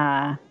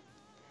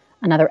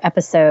another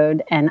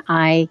episode, and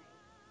I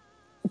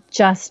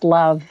just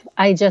love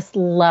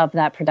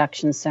that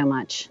production so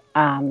much.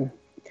 And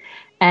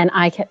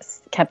I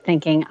kept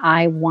thinking,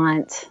 I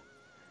want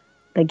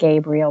the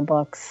Gabriel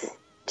books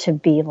to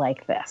be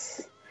like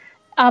this.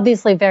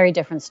 Obviously, very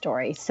different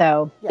story,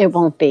 so Yes. it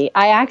won't be.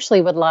 I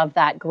actually would love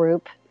that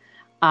group.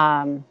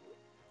 Bad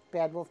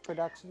Wolf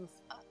Productions?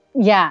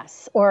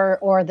 Yes,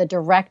 or the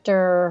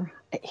director,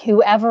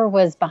 whoever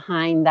was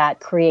behind that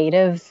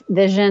creative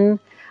vision,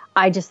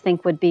 I just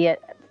think would be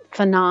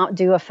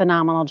do a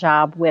phenomenal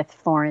job with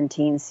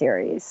Florentine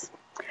series.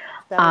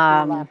 That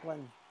would be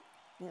Lachlan.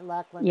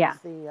 Lachlan Yeah. is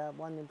the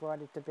one who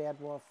brought it to Bad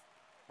Wolf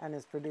and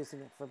is producing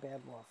it for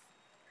Bad Wolf.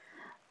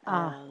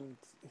 And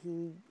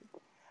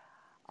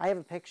I have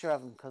a picture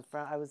of him because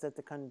I was at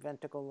the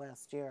Conventicle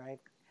last year.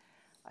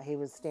 He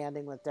was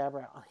standing with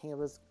Deborah. He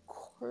was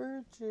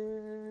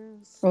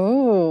gorgeous.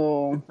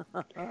 Ooh.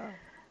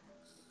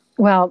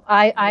 Well,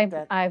 I'm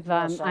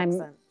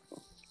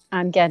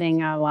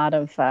getting a lot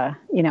of,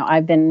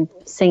 I've been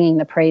singing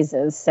the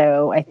praises,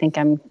 so I think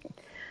I'm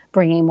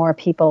bringing more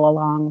people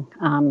along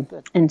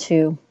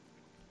into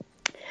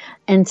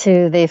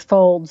the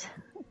fold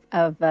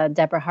of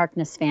Deborah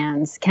Harkness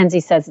fans. Kenzie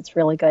says it's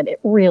really good.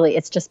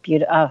 It's just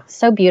beautiful. Oh,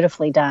 so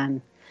beautifully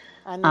done.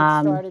 And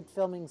they've started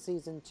filming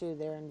season 2.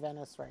 They're in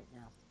Venice right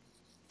now.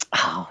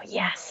 Oh,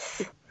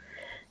 yes.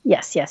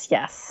 Yes.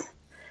 It's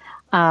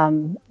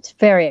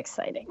very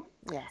exciting.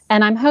 Yes.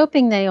 And I'm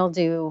hoping they'll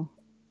do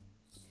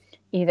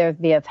either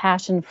via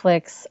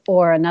Passionflix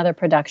or another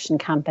production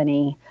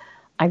company.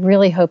 I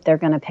really hope they're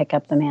going to pick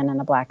up The Man in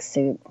the Black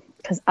Suit,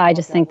 because I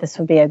just think this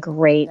would be a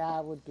great...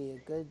 That would be a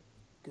good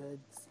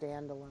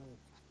standalone.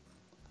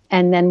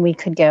 And then we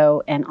could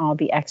go and all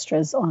be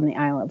extras on the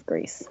Isle of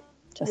Greece.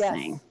 Just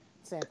saying.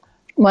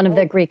 One of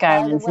the Greek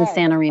islands in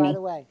Santorini. By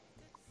the way,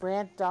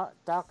 Brant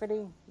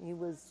Doherty, he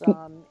was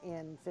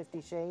in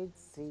 50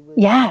 Shades. He was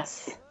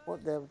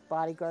the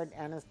bodyguard,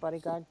 Anna's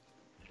bodyguard.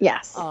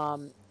 Yes.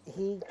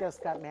 He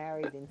just got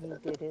married and he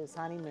did his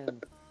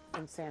honeymoon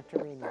in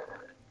Santorini.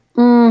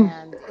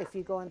 And if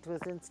you go into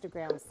his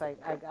Instagram site,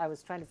 I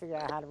was trying to figure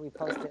out how to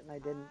repost it and I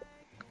didn't.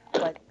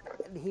 But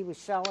he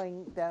was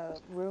showing the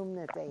room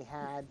that they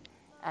had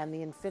and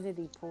the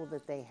infinity pool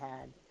that they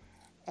had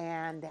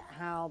and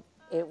how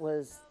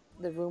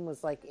the room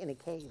was like in a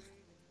cave.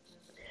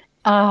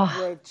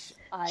 Oh,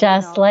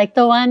 like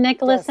the one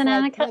Nicholas and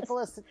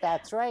Nicholas,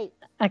 that's right.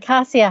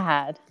 Acacia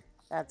had.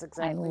 That's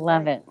exactly right. I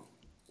love it.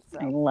 So,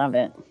 I love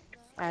it.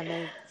 And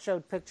they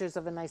showed pictures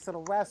of a nice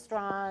little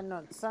restaurant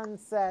on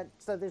Sunset.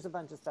 So there's a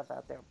bunch of stuff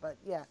out there. But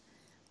yeah,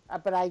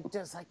 but I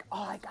just like,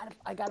 I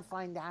gotta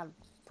find out,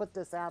 put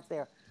this out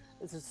there.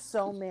 This is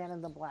so Man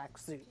in the Black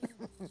Suit.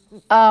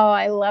 Oh,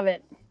 I love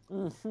it.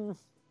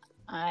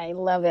 I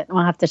love it.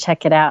 We'll have to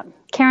check it out.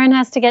 Karen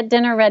has to get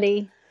dinner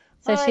ready,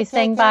 so she's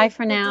saying bye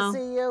for now. Good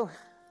to see you.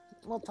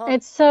 We'll talk.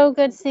 It's so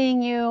good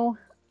seeing you.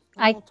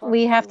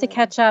 We have to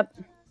catch up.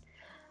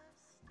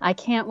 I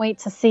can't wait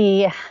to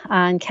see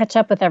and catch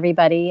up with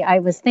everybody. I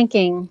was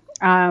thinking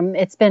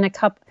it's been a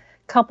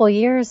couple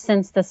years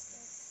since the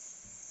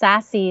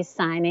Sassy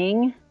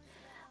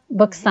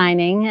book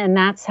signing, and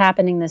that's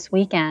happening this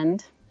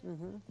weekend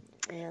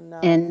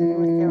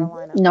in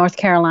North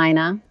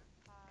Carolina.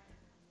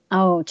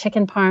 Oh,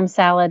 chicken parm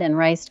salad and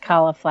riced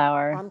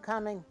cauliflower. I'm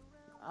coming.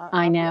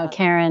 I know,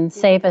 Karen.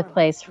 Save a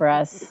place for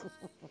us.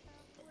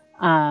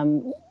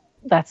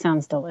 That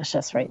sounds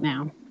delicious right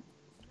now.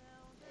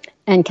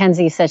 And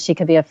Kenzie says she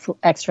could be an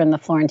extra in the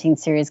Florentine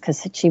series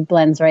because she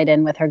blends right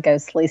in with her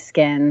ghostly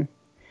skin.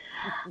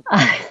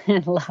 I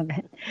love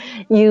it.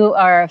 You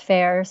are a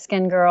fair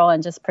skin girl,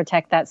 and just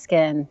protect that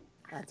skin.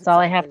 That's all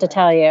I have to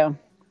tell you.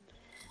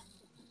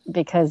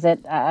 Because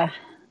it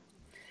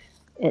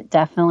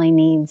definitely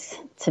needs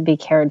to be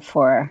cared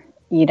for.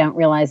 You don't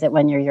realize it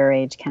when you're your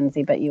age,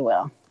 Kenzie, but you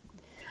will.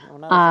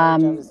 When I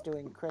was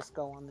doing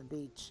Crisco on the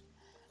beach.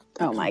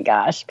 Oh my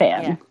gosh,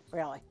 Pam. Yeah,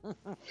 really.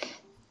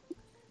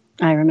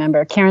 I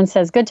remember. Karen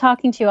says, good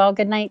talking to you all.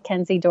 Good night,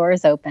 Kenzie. Door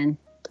is open.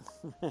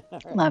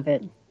 Love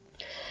it.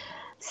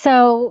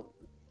 So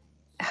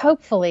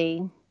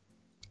hopefully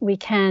we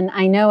can,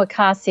 I know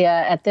Acacia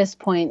at this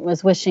point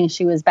was wishing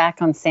she was back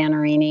on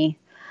Santorini.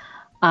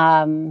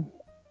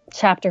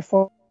 Chapter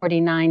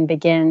 49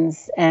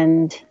 begins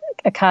and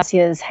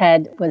Acacia's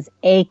head was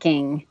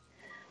aching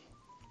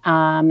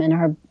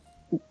and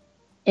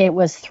it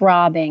was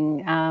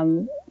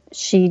throbbing.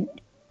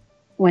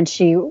 When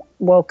she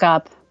woke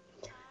up,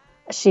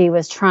 she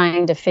was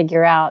trying to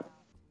figure out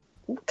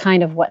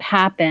kind of what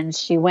happened.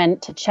 She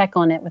went to check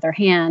on it with her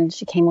hand.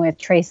 She came away with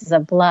traces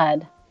of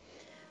blood.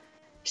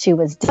 She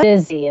was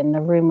dizzy and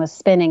the room was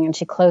spinning and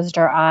she closed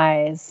her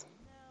eyes.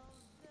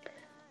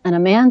 And a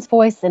man's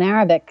voice in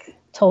Arabic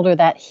told her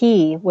that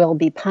he will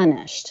be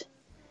punished.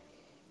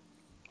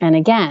 And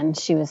again,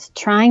 she was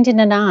trying to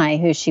deny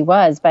who she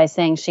was by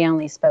saying she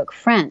only spoke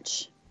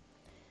French.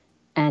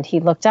 And he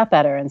looked up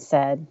at her and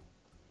said,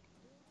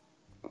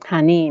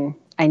 Hanine,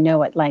 I know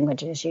what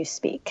languages you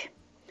speak.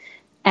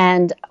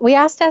 And we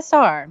asked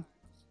SR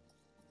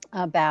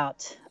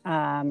about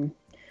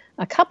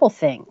a couple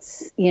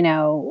things.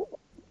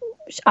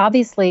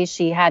 Obviously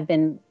she had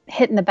been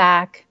hit in the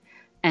back,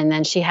 and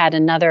then she had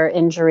another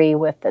injury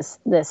with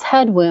this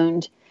head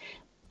wound.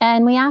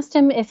 And we asked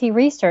him if he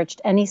researched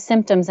any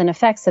symptoms and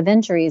effects of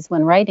injuries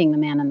when writing The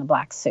Man in the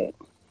Black Suit.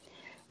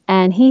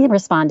 And he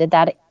responded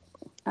that,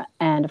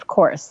 and of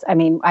course,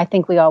 I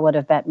think we all would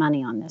have bet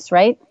money on this,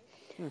 right?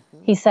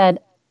 Mm-hmm. He said,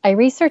 I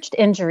researched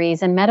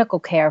injuries and medical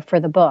care for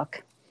the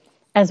book,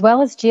 as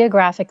well as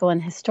geographical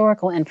and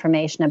historical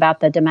information about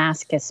the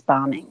Damascus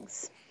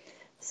bombings.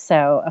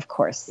 So, of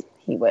course,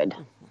 he would.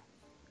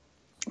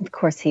 Of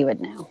course, he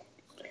would know.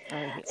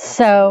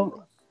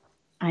 So,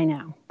 I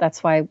know.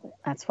 That's why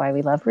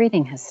we love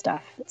reading his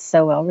stuff. It's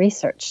so well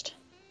researched.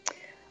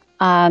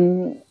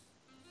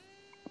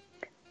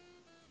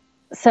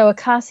 So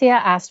Acacia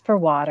asked for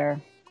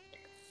water.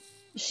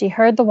 She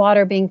heard the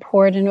water being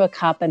poured into a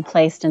cup and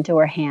placed into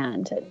her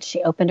hand. And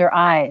she opened her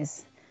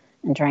eyes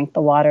and drank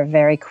the water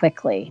very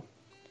quickly.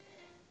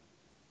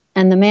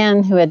 And the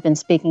man who had been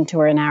speaking to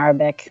her in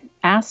Arabic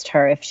asked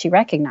her if she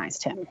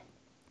recognized him.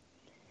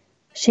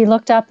 She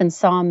looked up and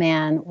saw a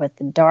man with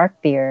a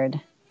dark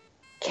beard,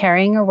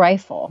 carrying a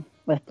rifle,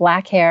 with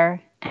black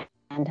hair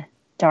and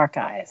dark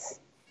eyes.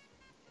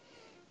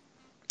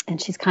 And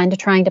she's kind of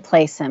trying to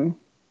place him.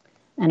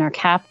 And her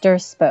captor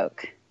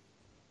spoke.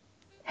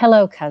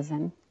 Hello,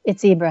 cousin.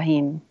 It's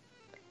Ibrahim.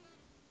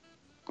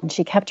 And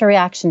she kept her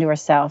reaction to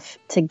herself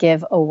to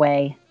give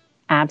away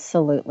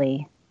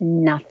absolutely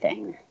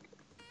nothing.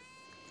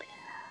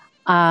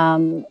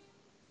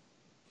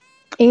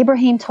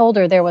 Ibrahim told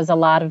her there was a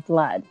lot of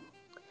blood.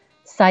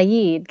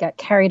 Saeed got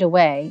carried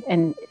away,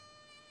 and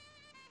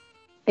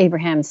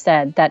Ibrahim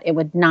said that it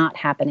would not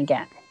happen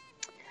again.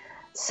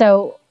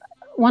 So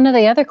one of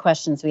the other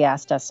questions we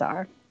asked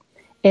Essar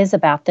is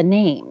about the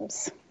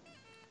names.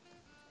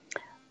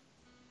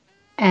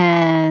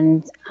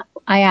 And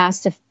I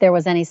asked if there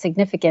was any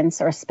significance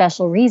or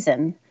special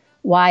reason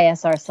why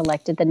Essar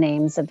selected the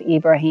names of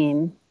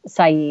Ibrahim,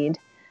 Saeed,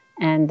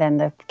 and then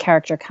the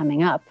character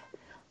coming up,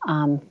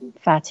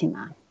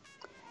 Fatima.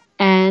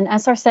 And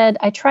Essar said,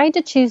 I tried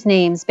to choose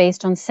names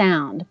based on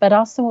sound, but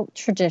also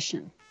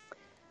tradition.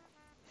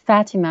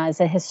 Fatima is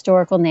a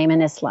historical name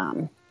in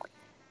Islam.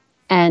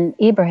 And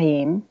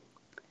Ibrahim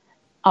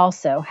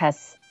also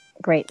has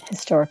great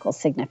historical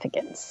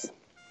significance.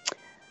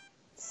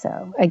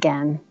 So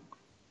again,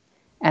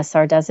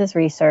 Essar does his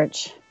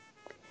research.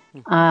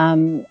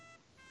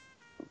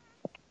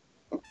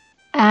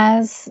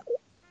 As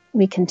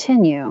we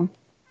continue,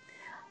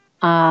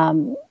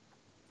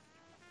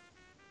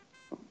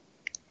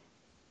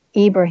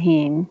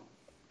 Ibrahim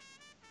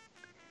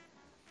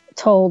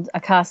told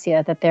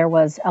Acacia that there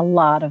was a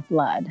lot of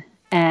blood,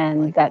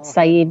 and that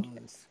Saeed,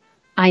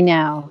 I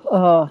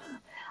know,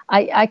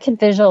 I could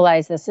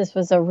visualize this. This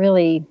was a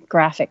really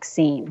graphic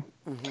scene.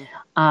 Mm-hmm.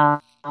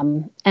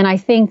 And I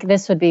think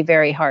this would be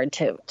very hard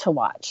to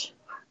watch.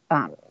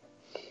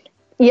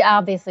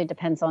 Obviously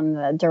depends on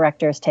the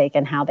director's take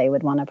and how they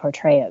would want to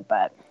portray it,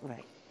 but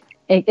right.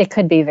 It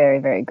could be very,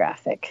 very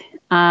graphic.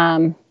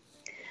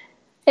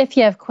 If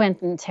you have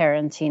Quentin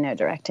Tarantino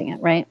directing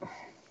it, right?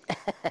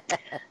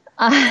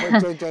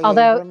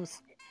 Although,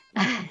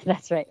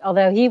 that's right.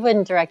 Although he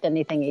wouldn't direct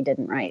anything he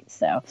didn't write.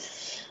 So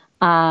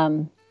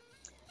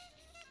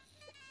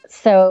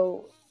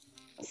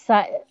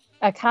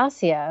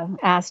Acacia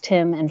asked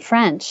him in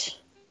French,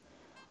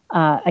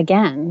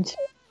 again,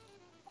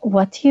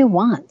 what do you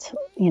want?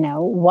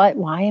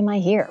 Why am I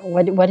here?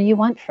 What do you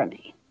want from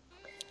me?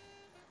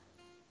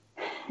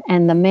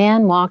 And the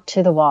man walked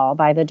to the wall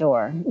by the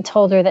door and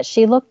told her that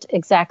she looked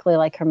exactly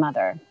like her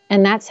mother.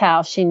 And that's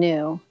how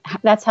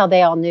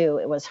they all knew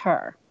it was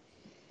her.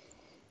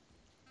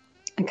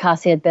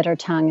 Acacia had bit her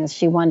tongue as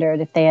she wondered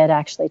if they had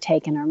actually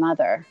taken her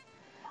mother.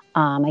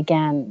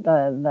 Again,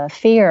 the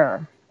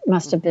fear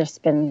must have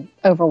just been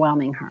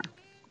overwhelming her.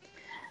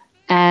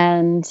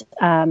 And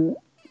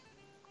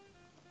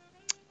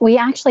we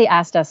actually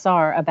asked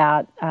Essar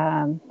about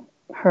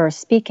her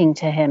speaking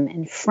to him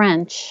in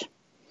French.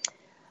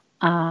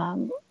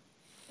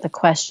 The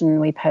question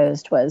we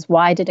posed was,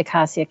 why did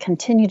Acacia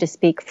continue to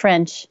speak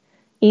French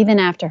even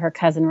after her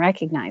cousin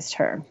recognized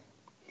her?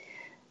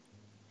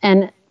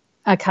 And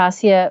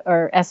Acacia,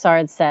 or Essar,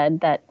 had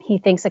said that he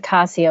thinks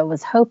Acacia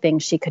was hoping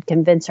she could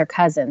convince her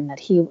cousin that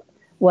he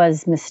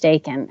was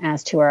mistaken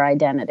as to her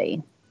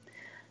identity.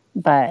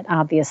 But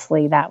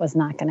obviously that was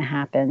not going to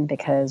happen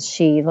because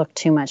she looked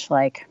too much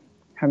like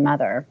her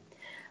mother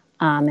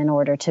in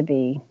order to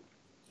be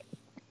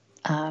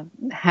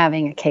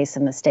having a case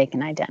of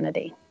mistaken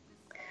identity.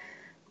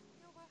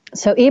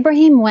 So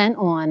Ibrahim went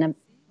on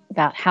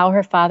about how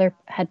her father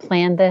had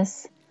planned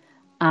this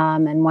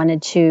and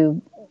wanted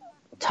to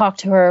talk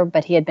to her,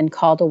 but he had been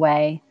called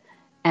away,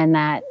 and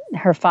that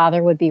her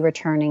father would be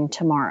returning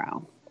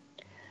tomorrow.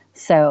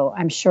 So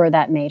I'm sure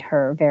that made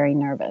her very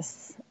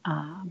nervous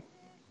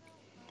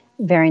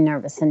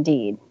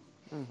indeed.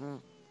 Mm-hmm.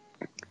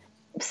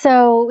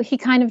 So he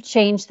kind of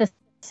changed the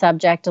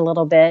subject a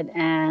little bit,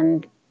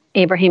 and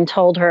Ibrahim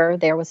told her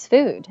there was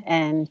food,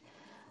 and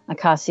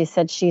Acacia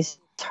said she's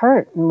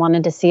hurt and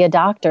wanted to see a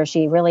doctor.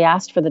 She really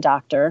asked for the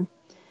doctor.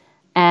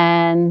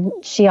 And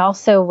she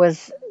also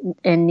was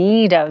in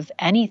need of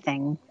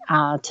anything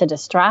to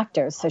distract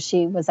her. So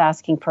she was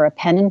asking for a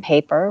pen and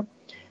paper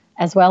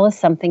as well as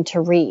something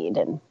to read.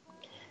 And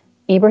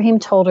Ibrahim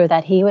told her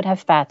that he would have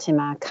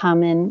Fatima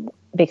come in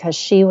because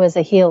she was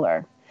a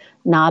healer,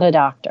 not a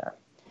doctor.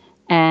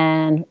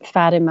 And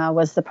Fatima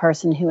was the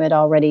person who had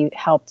already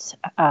helped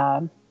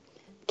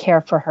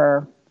care for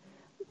her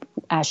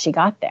as she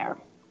got there.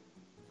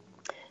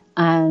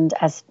 And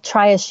as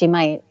try as she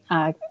might,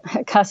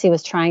 Cassie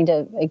was trying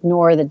to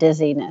ignore the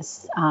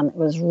dizziness. It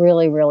was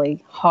really,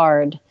 really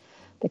hard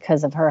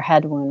because of her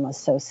head wound was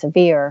so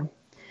severe.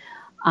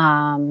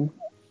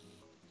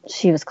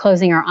 She was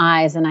closing her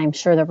eyes, and I'm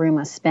sure the room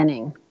was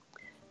spinning.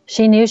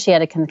 She knew she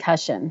had a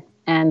concussion,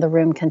 and the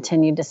room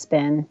continued to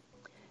spin,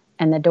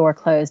 and the door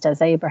closed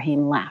as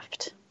Ibrahim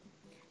left.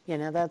 You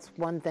know, that's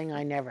one thing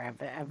I never have.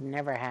 I've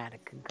never had a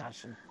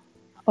concussion.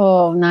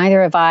 Oh,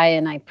 neither have I,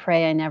 and I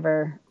pray I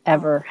never,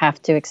 ever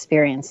have to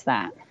experience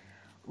that.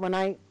 When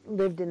I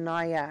lived in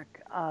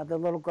Nyack, the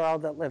little girl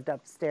that lived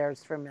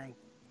upstairs from me,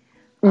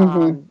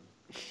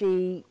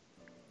 she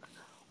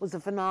was a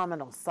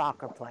phenomenal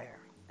soccer player.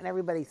 And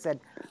everybody said,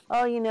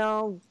 oh, you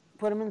know,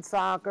 put him in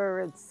soccer,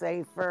 it's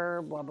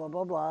safer, blah, blah,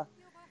 blah, blah.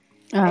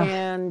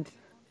 And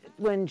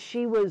when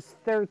she was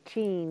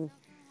 13,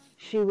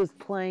 she was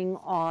playing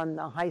on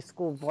the high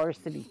school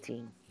varsity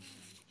team.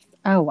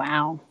 Oh,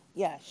 wow.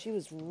 Yeah, she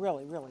was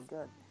really, really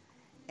good.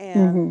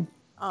 And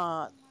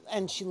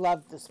and she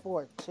loved the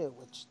sport too,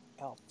 which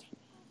helped.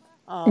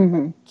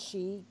 But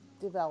she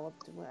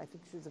developed, I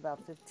think she was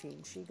about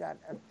 15, she got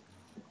a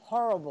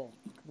horrible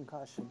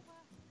concussion.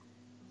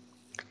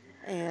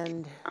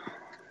 And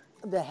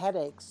the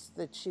headaches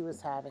that she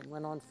was having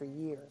went on for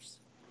years.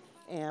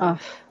 And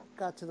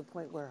got to the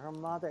point where her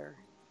mother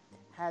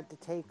had to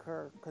take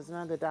her, because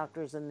none of the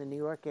doctors in the New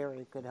York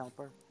area could help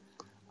her.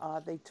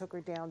 They took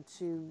her down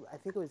to, I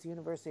think it was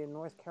University of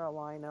North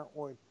Carolina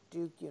or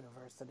Duke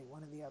University,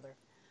 one or the other.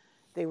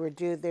 They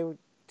were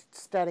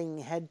studying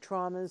head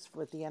traumas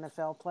with the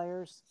NFL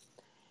players.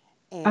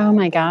 And oh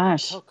my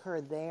gosh. They took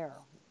her there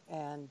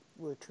and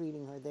were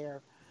treating her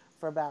there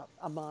for about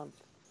a month.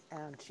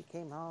 And she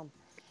came home.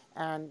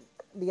 And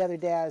the other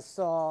day I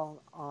saw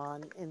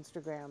on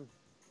Instagram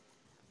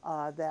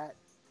that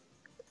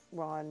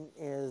Ron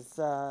is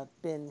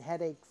been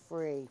headache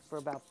free for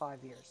about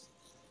 5 years.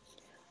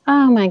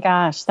 Oh my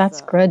gosh,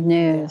 that's good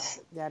news.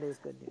 Yeah, that is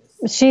good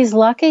news. She's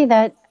lucky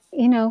that,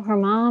 you know, her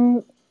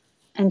mom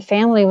and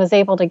family was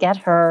able to get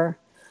her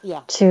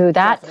to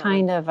that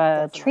kind of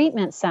a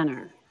treatment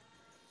center.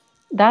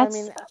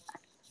 That's,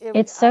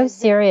 it's so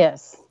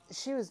serious.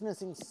 She was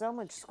missing so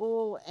much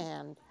school,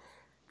 and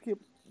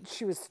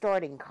she was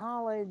starting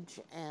college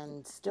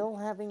and still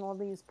having all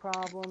these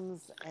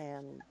problems,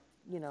 and,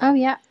 you know. Oh,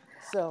 yeah.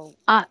 So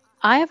I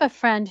have a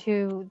friend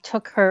who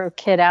took her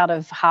kid out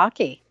of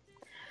hockey.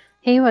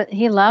 He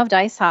loved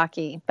ice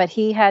hockey, but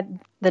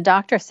the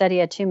doctor said he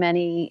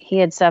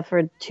had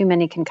suffered too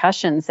many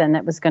concussions, and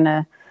it was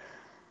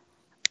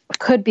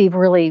could be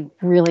really,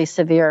 really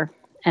severe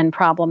and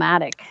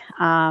problematic.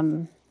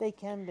 They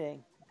can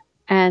be.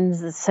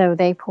 And so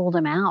they pulled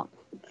him out.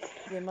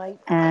 They might.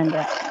 And,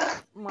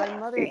 my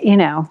mother, you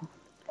know,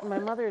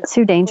 it's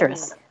too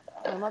dangerous.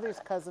 My mother's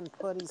cousin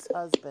Putty's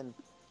husband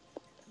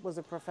was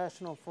a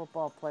professional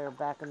football player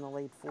back in the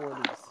late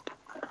 40s.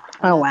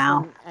 Oh,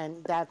 wow.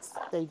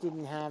 They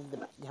didn't have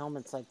the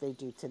helmets like they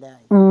do today.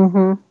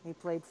 He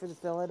played for the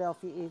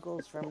Philadelphia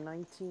Eagles from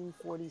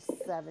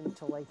 1947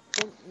 till I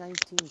think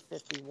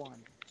 1951.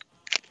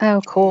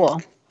 Oh,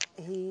 cool.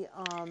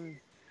 And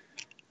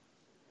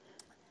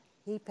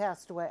he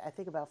passed away, I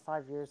think, about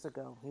 5 years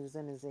ago. He was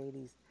in his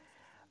 80s.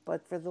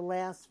 But for the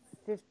last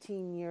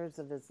 15 years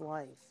of his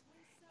life,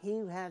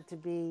 he had to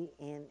be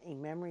in a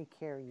memory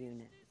care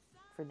unit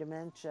for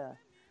dementia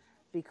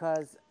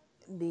because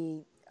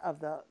of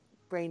the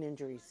brain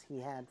injuries he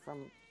had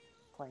from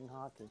playing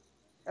hockey,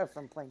 or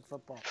from playing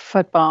football.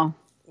 Football,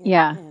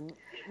 yeah. And,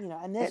 you know,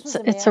 and this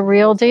it's a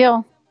real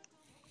deal.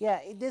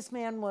 This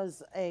man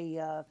was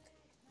an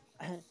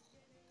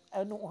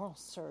oral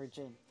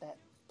surgeon that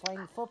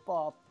playing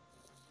football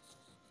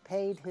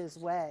paid his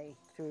way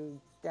through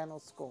dental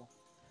school.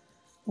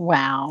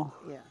 Wow.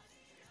 Yeah.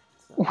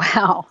 So.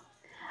 Wow.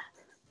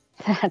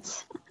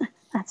 That's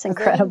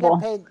incredible.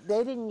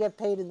 They didn't get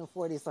paid in the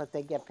 40s like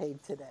they get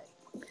paid today.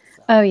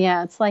 So. Oh,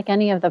 yeah. It's like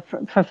any of the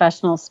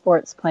professional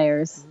sports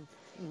players.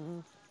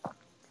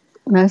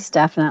 Most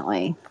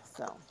definitely.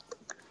 So,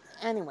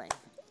 anyway,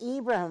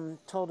 Ibrahim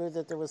told her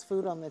that there was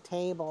food on the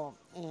table,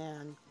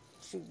 and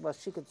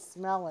she could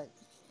smell it.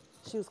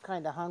 She was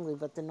kind of hungry,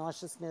 but the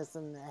nauseousness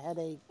and the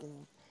headache,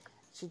 and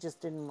she just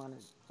didn't want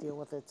to deal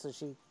with it. So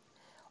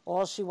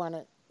all she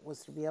wanted was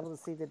to be able to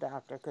see the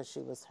doctor because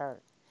she was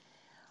hurt.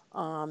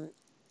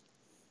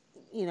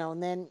 You know,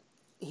 and then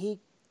he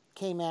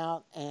came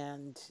out,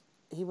 and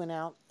he went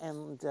out,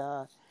 and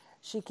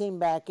she came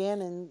back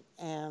in,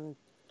 and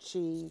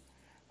he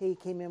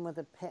came in with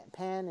a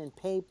pen and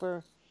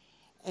paper,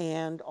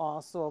 and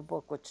also a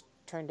book which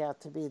turned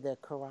out to be the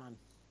Quran.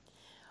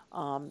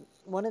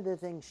 One of the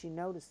things she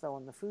noticed, though,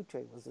 on the food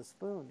tray was a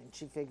spoon, and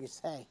she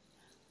figures, hey,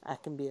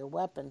 that can be a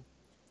weapon.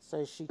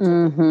 So she took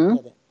it and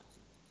hid it.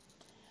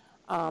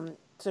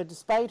 So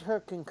despite her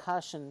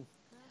concussion,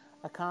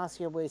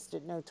 Acacia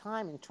wasted no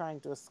time in trying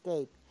to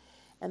escape.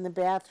 In the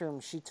bathroom,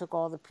 she took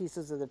all the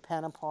pieces of the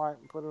pen apart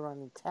and put it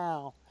on a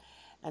towel,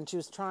 and she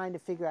was trying to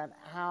figure out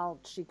how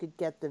she could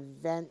get the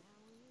vent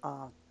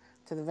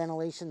to the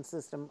ventilation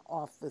system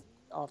off the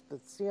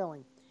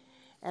ceiling.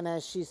 And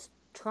as she's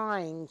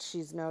trying,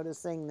 she's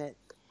noticing that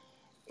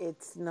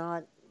it's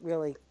not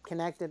really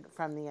connected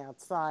from the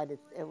outside. It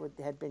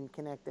had been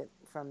connected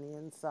from the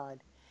inside.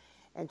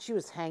 And she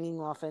was hanging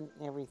off it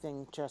and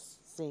everything,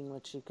 just seeing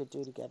what she could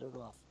do to get it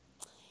off.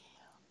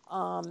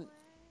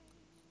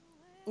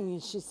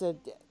 And she said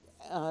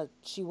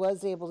she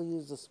was able to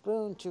use a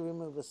spoon to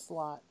remove a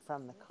slot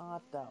from the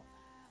cot, though.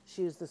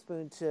 She used the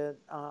spoon to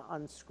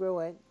unscrew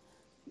it,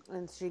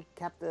 and she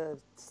kept the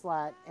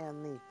slat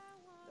and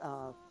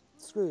the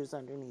screws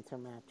underneath her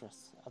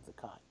mattress of the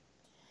cot.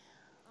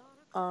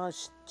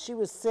 She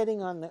was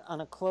sitting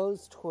on a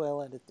closed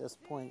toilet at this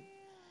point,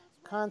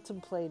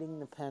 contemplating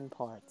the pen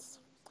parts.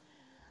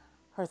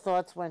 Her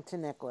thoughts went to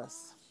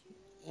Nicholas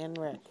and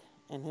Rick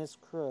and his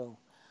crew.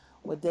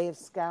 Would they have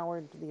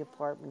scoured the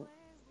apartment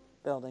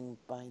building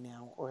by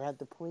now, or had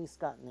the police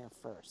gotten there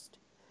first?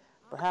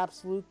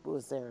 Perhaps Luke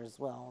was there as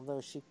well,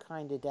 although she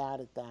kind of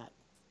doubted that.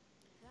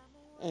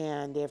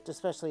 And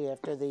especially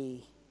after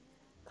the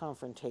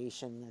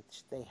confrontation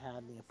that they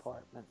had in the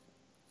apartment.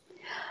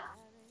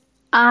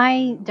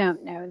 I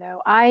don't know,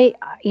 though.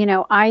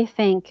 I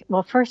think,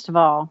 well, first of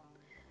all,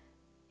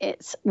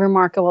 it's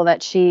remarkable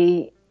that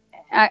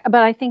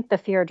but I think the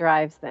fear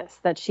drives this,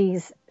 that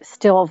she's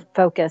still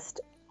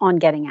focused on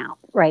getting out,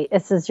 right?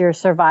 This is your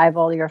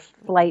survival, your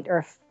fight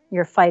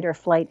or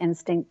flight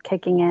instinct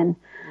kicking in.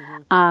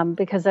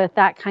 Because of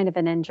that kind of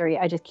an injury,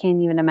 I just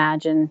can't even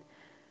imagine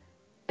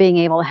being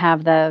able to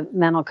have the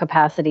mental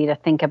capacity to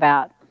think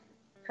about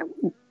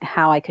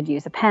how I could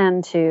use a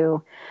pen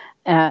to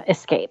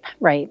escape,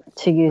 right?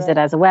 To use it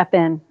as a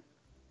weapon.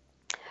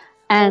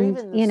 And,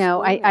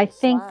 I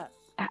think,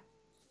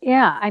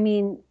 yeah, I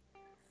mean,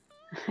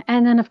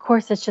 and then of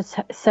course it's just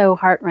so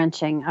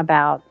heart-wrenching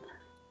about,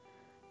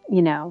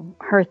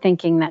 her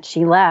thinking that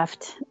she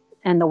left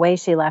and the way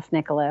she left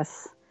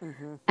Nicholas.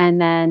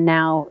 And then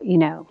now,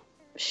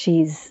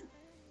 she's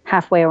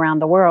halfway around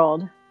the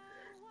world,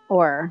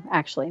 or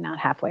actually not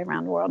halfway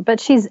around the world, but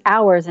she's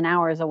hours and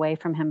hours away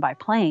from him by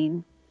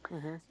plane.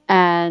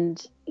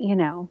 And,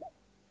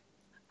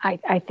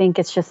 I think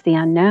it's just the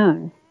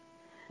unknown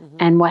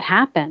and what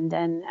happened,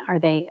 and are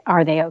they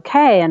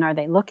okay? And are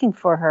they looking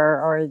for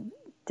her, or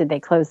did they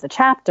close the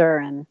chapter?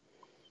 And,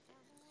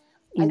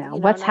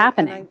 what's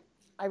happening?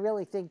 I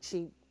really think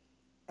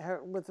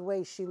with the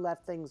way she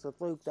left things with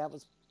Luke, that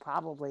was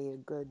probably a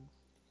good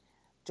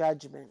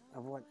judgment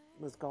of what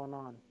was going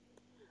on.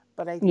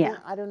 But I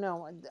don't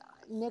know.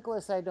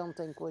 Nicholas, I don't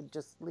think would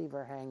just leave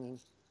her hanging.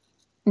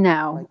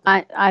 No,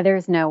 I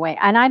there's no way.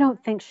 And I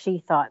don't think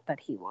she thought that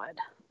he would.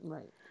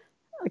 Right.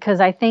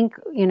 Because I think,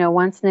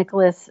 once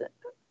Nicholas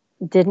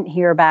didn't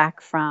hear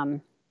back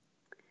from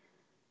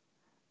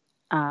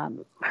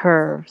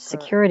her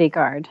security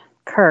guard,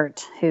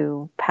 Kurt,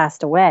 who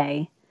passed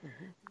away,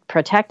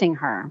 protecting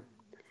her,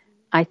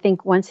 I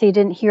think once he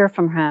didn't hear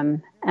from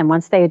him, and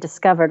once they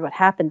discovered what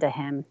happened to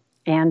him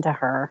and to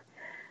her,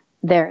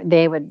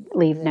 they would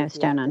leave no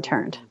stone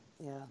unturned.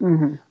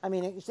 Yeah. I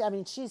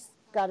mean, she's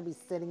got to be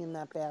sitting in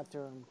that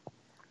bathroom,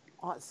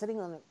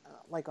 sitting on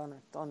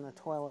the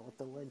toilet with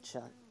the lid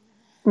shut,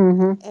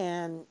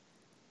 and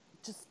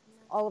just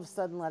all of a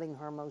sudden letting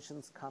her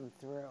emotions come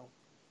through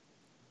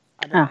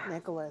about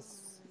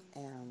Nicholas,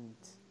 and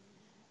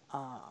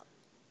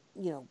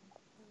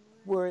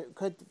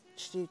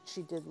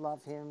she did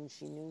love him.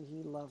 She knew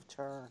he loved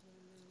her.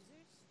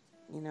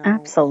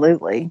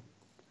 Absolutely.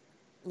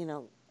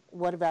 And,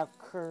 what about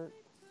Kurt?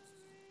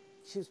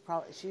 She was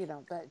probably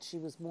that she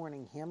was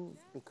mourning him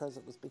because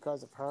it was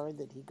because of her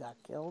that he got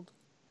killed.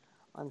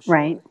 I'm sure.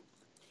 Right.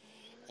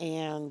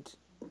 And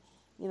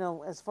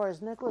as far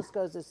as Nicholas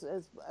goes,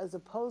 as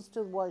opposed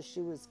to what she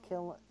was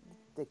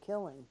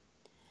killing,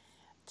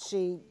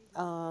 she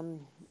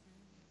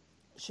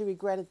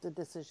regretted the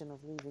decision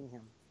of leaving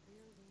him.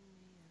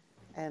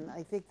 And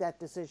I think that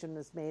decision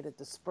was made at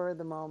the spur of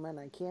the moment.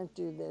 I can't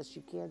do this.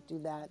 You can't do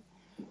that.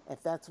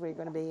 If that's where you're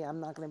going to be, I'm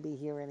not going to be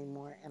here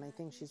anymore. And I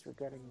think she's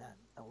regretting that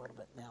a little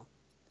bit now.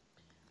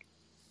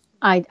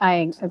 I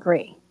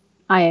agree.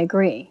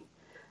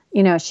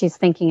 She's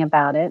thinking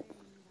about it.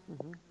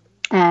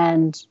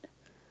 And,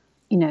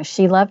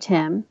 she loved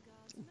him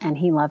and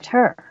he loved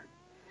her.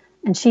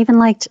 And she even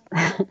liked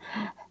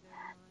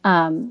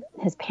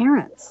his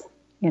parents,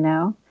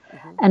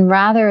 And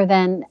rather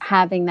than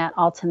having that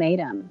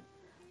ultimatum,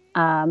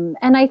 and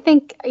I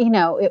think,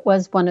 it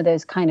was one of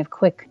those kind of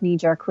quick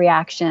knee-jerk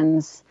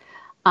reactions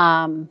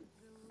in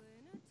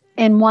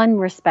one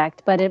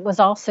respect, but it was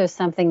also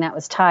something that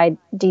was tied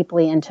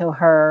deeply into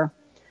her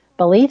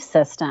belief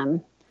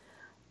system.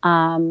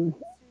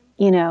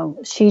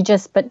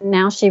 but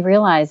now she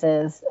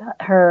realizes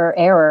her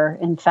error,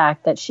 in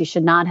fact, that she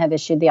should not have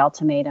issued the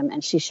ultimatum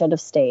and she should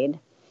have stayed.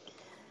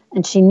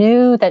 And she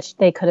knew that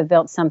they could have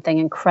built something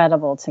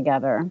incredible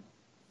together.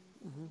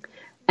 Mm-hmm.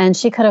 And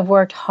she could have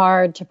worked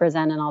hard to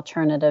present an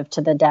alternative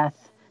to the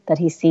death that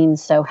he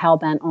seems so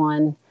hell-bent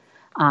on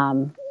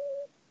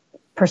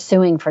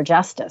pursuing for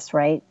justice,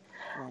 right?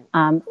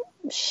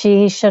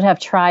 She should have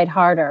tried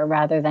harder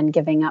rather than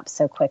giving up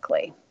so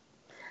quickly.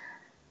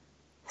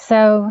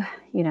 So,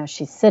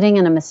 she's sitting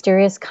in a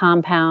mysterious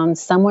compound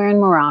somewhere in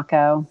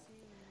Morocco,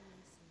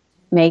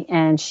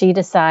 and she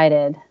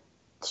decided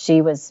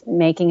she was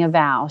making a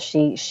vow.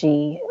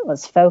 She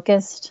was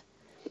focused.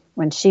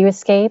 When she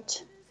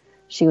escaped,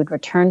 she would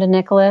return to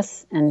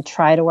Nicholas and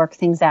try to work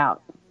things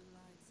out.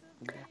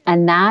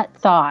 And that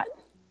thought,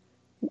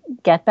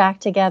 get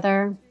back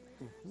together,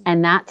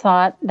 and that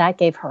thought, that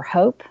gave her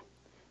hope.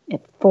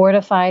 It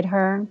fortified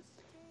her.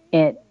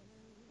 It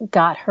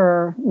got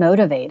her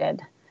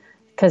motivated.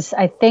 Because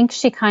I think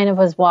she kind of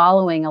was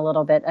wallowing a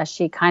little bit as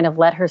she kind of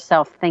let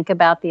herself think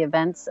about the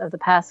events of the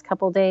past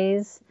couple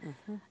days.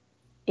 Mm-hmm.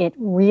 It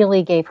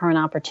really gave her an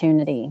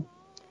opportunity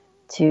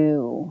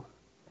to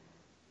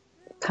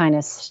kind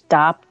of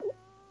stop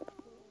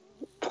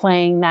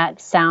playing that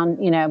sound,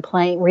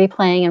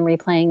 replaying and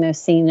replaying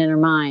those scenes in her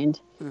mind.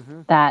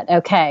 Mm-hmm. That,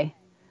 okay,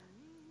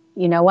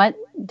 you know what?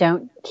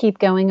 Don't keep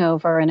going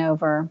over and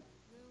over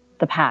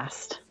the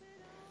past.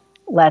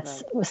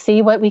 Let's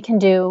see what we can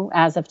do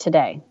as of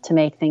today to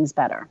make things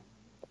better.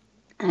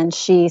 And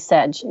she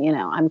said,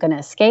 I'm going to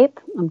escape.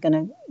 I'm going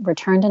to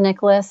return to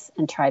Nicholas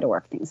and try to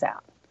work things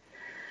out.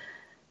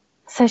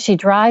 So she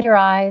dried her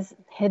eyes,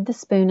 hid the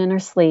spoon in her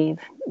sleeve,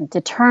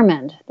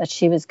 determined that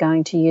she was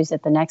going to use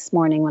it the next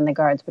morning when the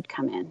guards would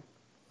come in.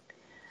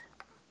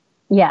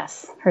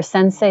 Yes, her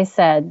sensei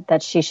said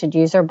that she should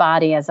use her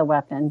body as a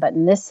weapon, but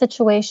in this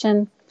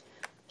situation,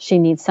 she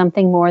needs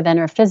something more than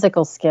her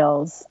physical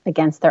skills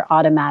against their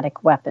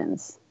automatic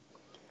weapons.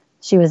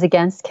 She was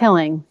against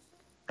killing,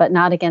 but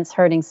not against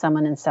hurting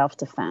someone in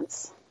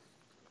self-defense.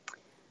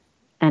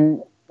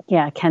 And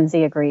yeah,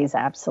 Kenzie agrees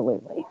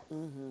absolutely.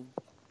 Mm-hmm.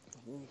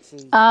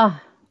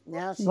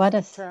 Now she's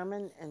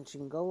determined, and she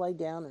can go lay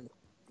down and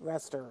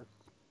rest her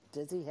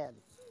dizzy head.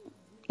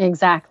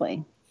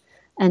 Exactly.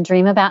 And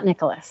dream about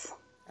Nicholas.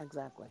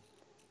 Exactly.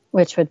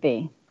 Which would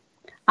be,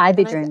 I'd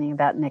be dreaming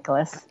about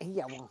Nicholas.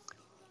 Yeah, well,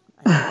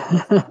 I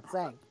think that's what I'm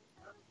saying.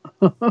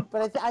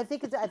 But I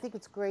think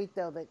it's great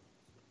though that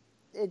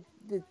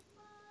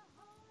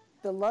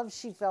the love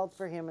she felt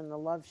for him and the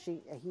love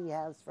he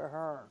has for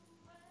her,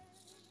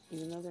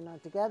 even though they're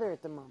not together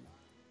at the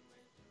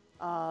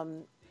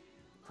moment,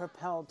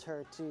 propelled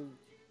her to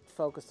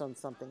focus on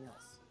something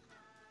else.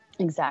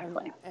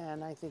 Exactly.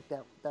 And I think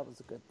that was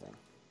a good thing.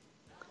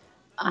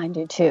 I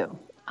do too.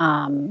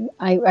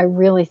 I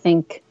really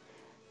think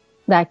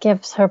that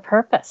gives her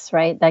purpose,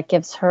 right? That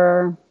gives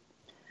her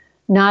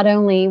not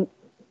only,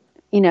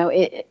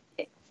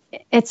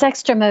 it's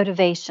extra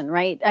motivation,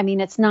 right? I mean,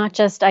 it's not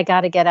just I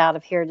got to get out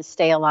of here to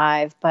stay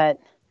alive, but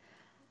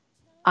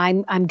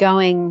I'm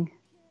going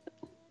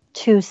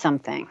to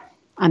something.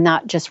 I'm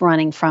not just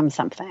running from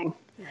something.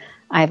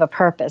 I have a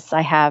purpose.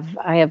 I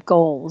have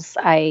goals.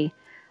 I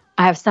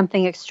have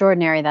something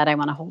extraordinary that I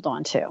want to hold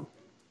on to.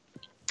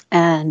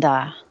 And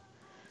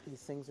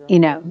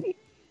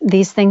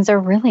these things are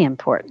really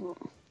important.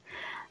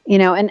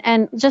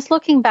 And just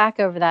looking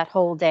back over that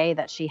whole day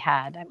that she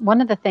had,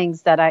 one of the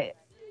things that I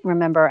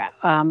remember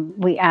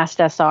we asked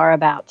SR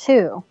about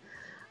too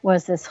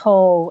was this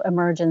whole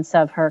emergence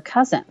of her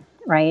cousin,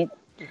 right?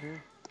 Mm-hmm.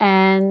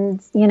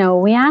 And,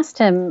 we asked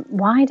him,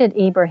 why did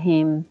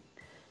Ibrahim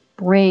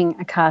bring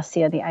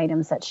Acacia the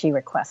items that she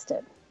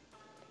requested?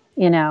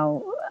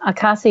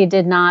 Acacia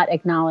did not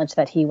acknowledge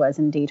that he was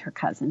indeed her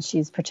cousin.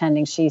 She's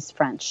pretending she's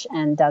French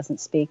and doesn't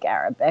speak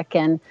Arabic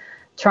and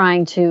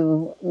trying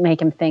to make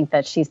him think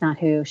that she's not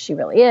who she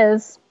really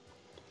is.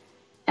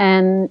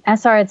 And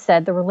SR had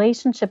said the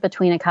relationship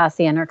between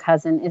Acacia and her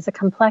cousin is a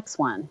complex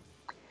one.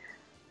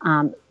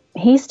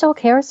 He still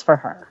cares for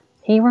her.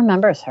 He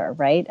remembers her,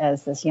 right,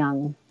 as this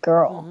young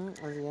girl.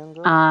 Mm-hmm, as a young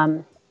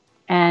girl.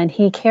 And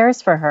he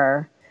cares for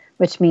her,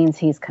 which means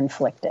he's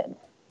conflicted.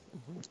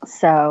 Mm-hmm.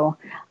 So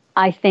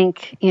I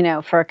think,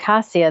 for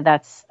Acacia,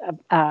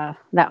 that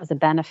was a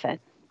benefit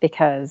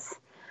because,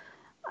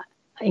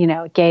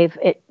 it gave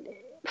it,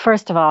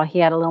 first of all, he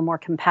had a little more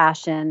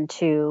compassion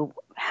to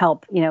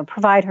help,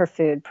 provide her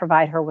food,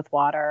 provide her with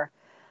water,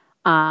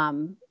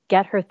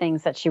 get her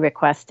things that she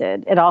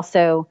requested. It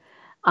also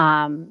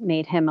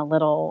made him a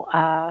little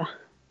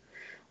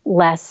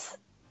less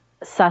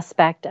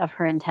suspect of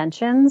her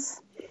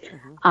intentions.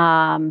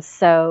 Mm-hmm.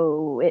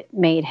 So it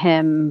made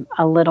him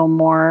a little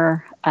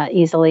more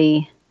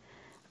easily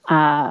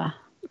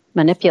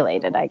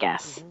manipulated, I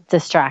guess, mm-hmm.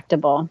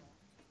 distractible.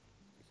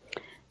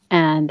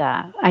 And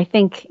I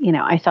think,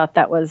 I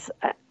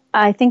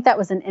think that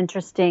was an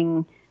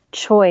interesting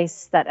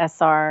choice that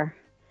SR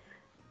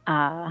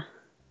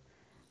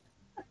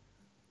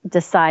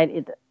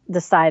decided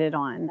decided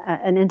on,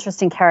 an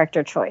interesting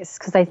character choice,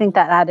 because I think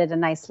that added a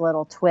nice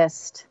little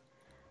twist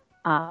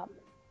and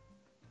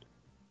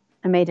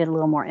made it a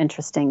little more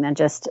interesting than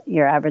just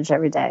your average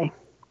everyday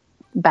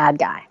bad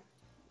guy.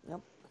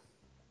 Yep.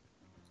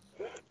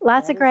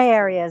 Lots That of gray is true.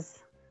 areas.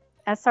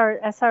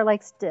 SR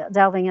likes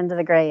delving into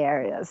the gray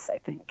areas, I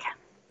think.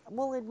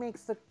 Well, it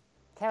makes the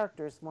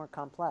characters more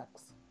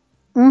complex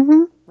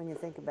Mm-hmm. when you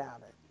think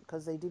about it,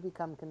 because they do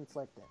become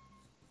conflicted.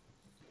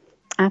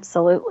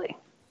 Absolutely.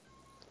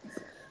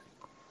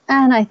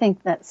 And I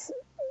think that's,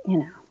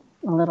 a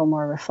little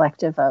more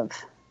reflective of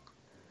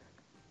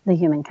the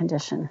human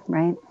condition,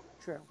 right?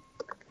 True.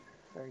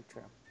 Very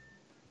true.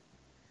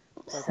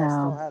 Like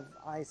So,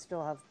 I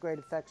still have great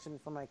affection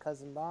for my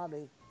cousin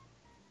Bobby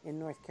in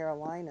North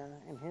Carolina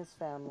and his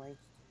family,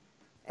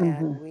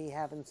 and we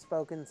haven't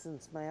spoken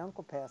since my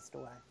uncle passed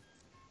away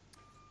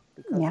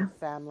because yeah, of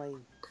family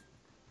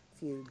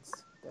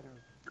feuds that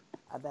are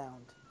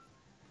abound.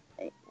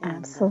 And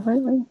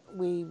absolutely.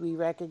 we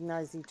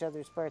recognize each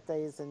other's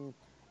birthdays and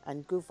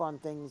goof on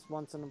things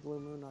once in a blue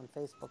moon on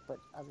Facebook, but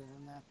other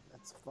than that,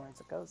 that's as far as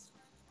it goes.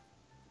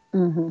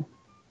 Mm-hmm.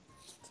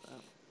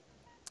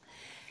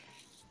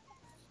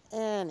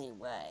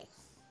 Anyway,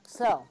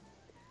 so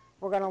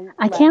we're gonna.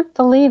 I can't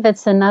believe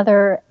it's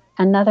another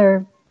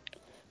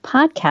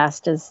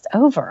podcast is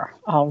over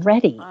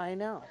already. I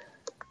know.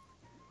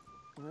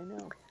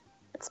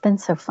 It's been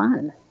so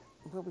fun.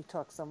 Well, we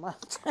talk so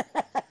much.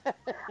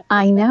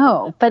 I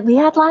know, but we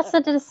had lots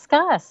to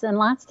discuss and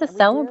lots to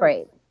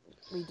celebrate.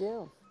 We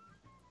do.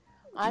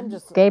 I'm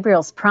just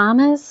Gabriel's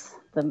Promise,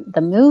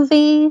 the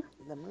movie.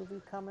 The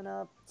movie coming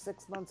up,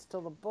 6 months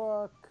till the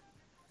book.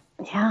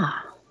 Yeah,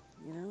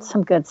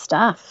 some good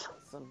stuff.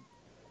 Some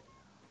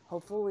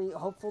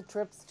hopeful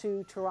trips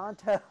to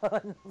Toronto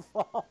in the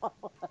fall.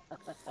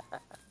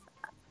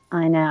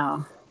 I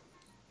know.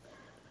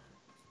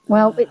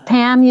 Well,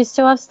 Pam, you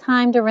still have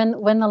time to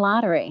win the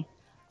lottery.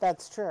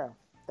 That's true.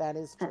 That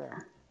is true.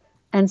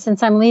 And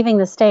since I'm leaving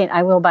the state,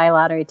 I will buy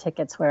lottery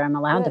tickets where I'm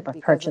allowed to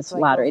purchase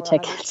lottery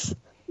tickets.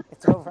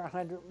 It's over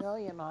 100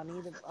 million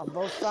on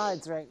both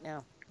sides right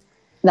now.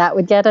 That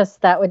would get us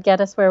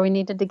where we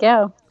needed to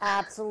go.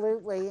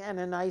 Absolutely, and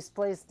a nice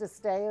place to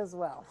stay as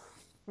well.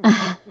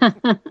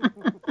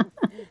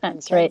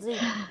 That's right.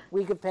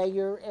 We could pay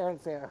your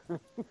airfare.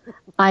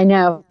 I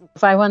know.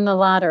 If I won the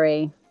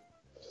lottery,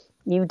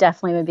 you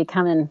definitely would be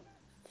coming.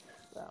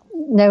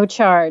 No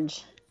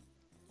charge.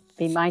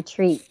 Be my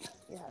treat.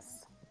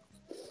 Yes.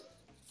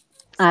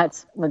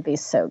 That would be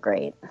so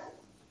great.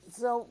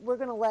 So we're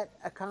going to let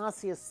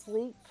Acacia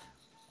sleep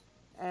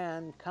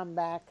and come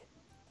back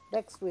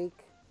next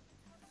week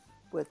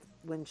with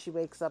when she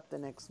wakes up the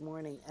next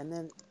morning, and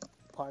then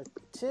part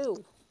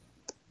 2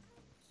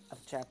 of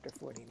chapter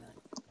 49.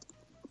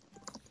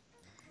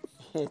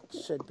 It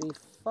should be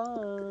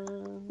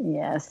fun.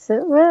 Yes,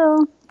 it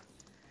will.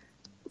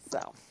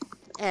 So,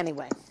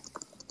 anyway,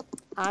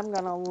 I'm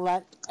going to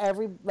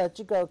let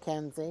you go,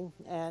 Kenzie,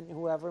 and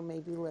whoever may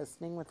be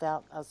listening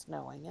without us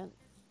knowing it,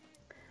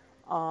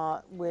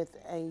 with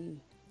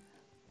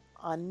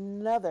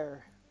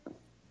another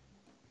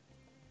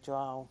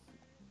Joao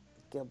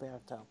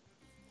Gilberto,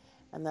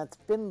 and that's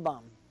Bim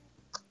Bum.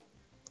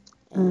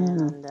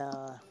 And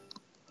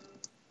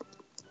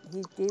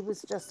he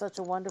was just such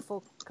a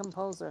wonderful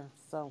composer,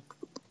 so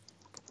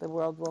the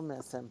world will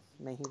miss him.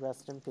 May he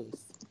rest in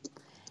peace.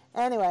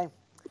 Anyway,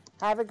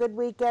 have a good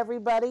week,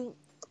 everybody,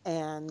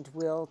 and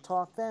we'll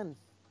talk then.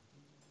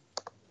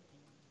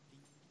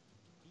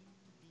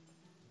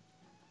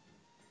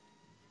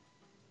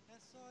 É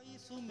só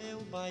isso,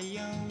 meu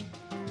baião,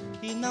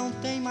 e não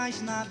tem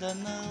mais nada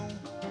não.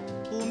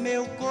 O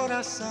meu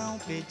coração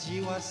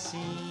pediu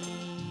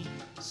assim,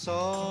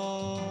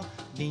 só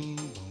bim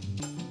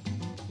bom,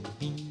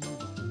 bim bom,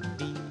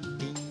 bim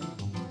bim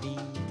bom, bim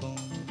bom,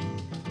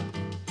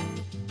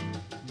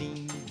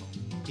 bim bom,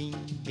 bim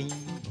bim bom,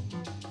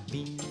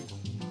 bim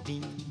bom,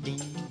 bim bim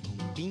bom,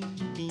 bim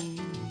bim.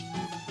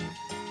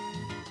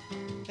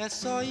 É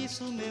só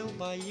isso, meu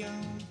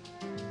baião,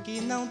 e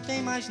não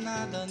tem mais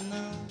nada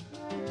não.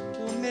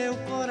 O meu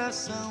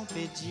coração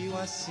pediu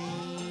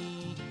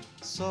assim,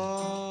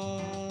 só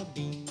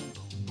bim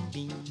bom,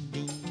 bim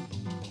bim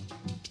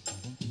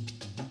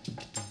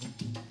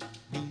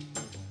bom,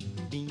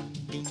 bim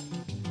bim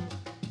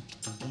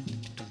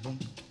bom,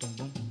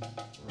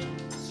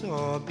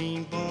 só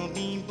bim bom,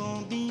 bim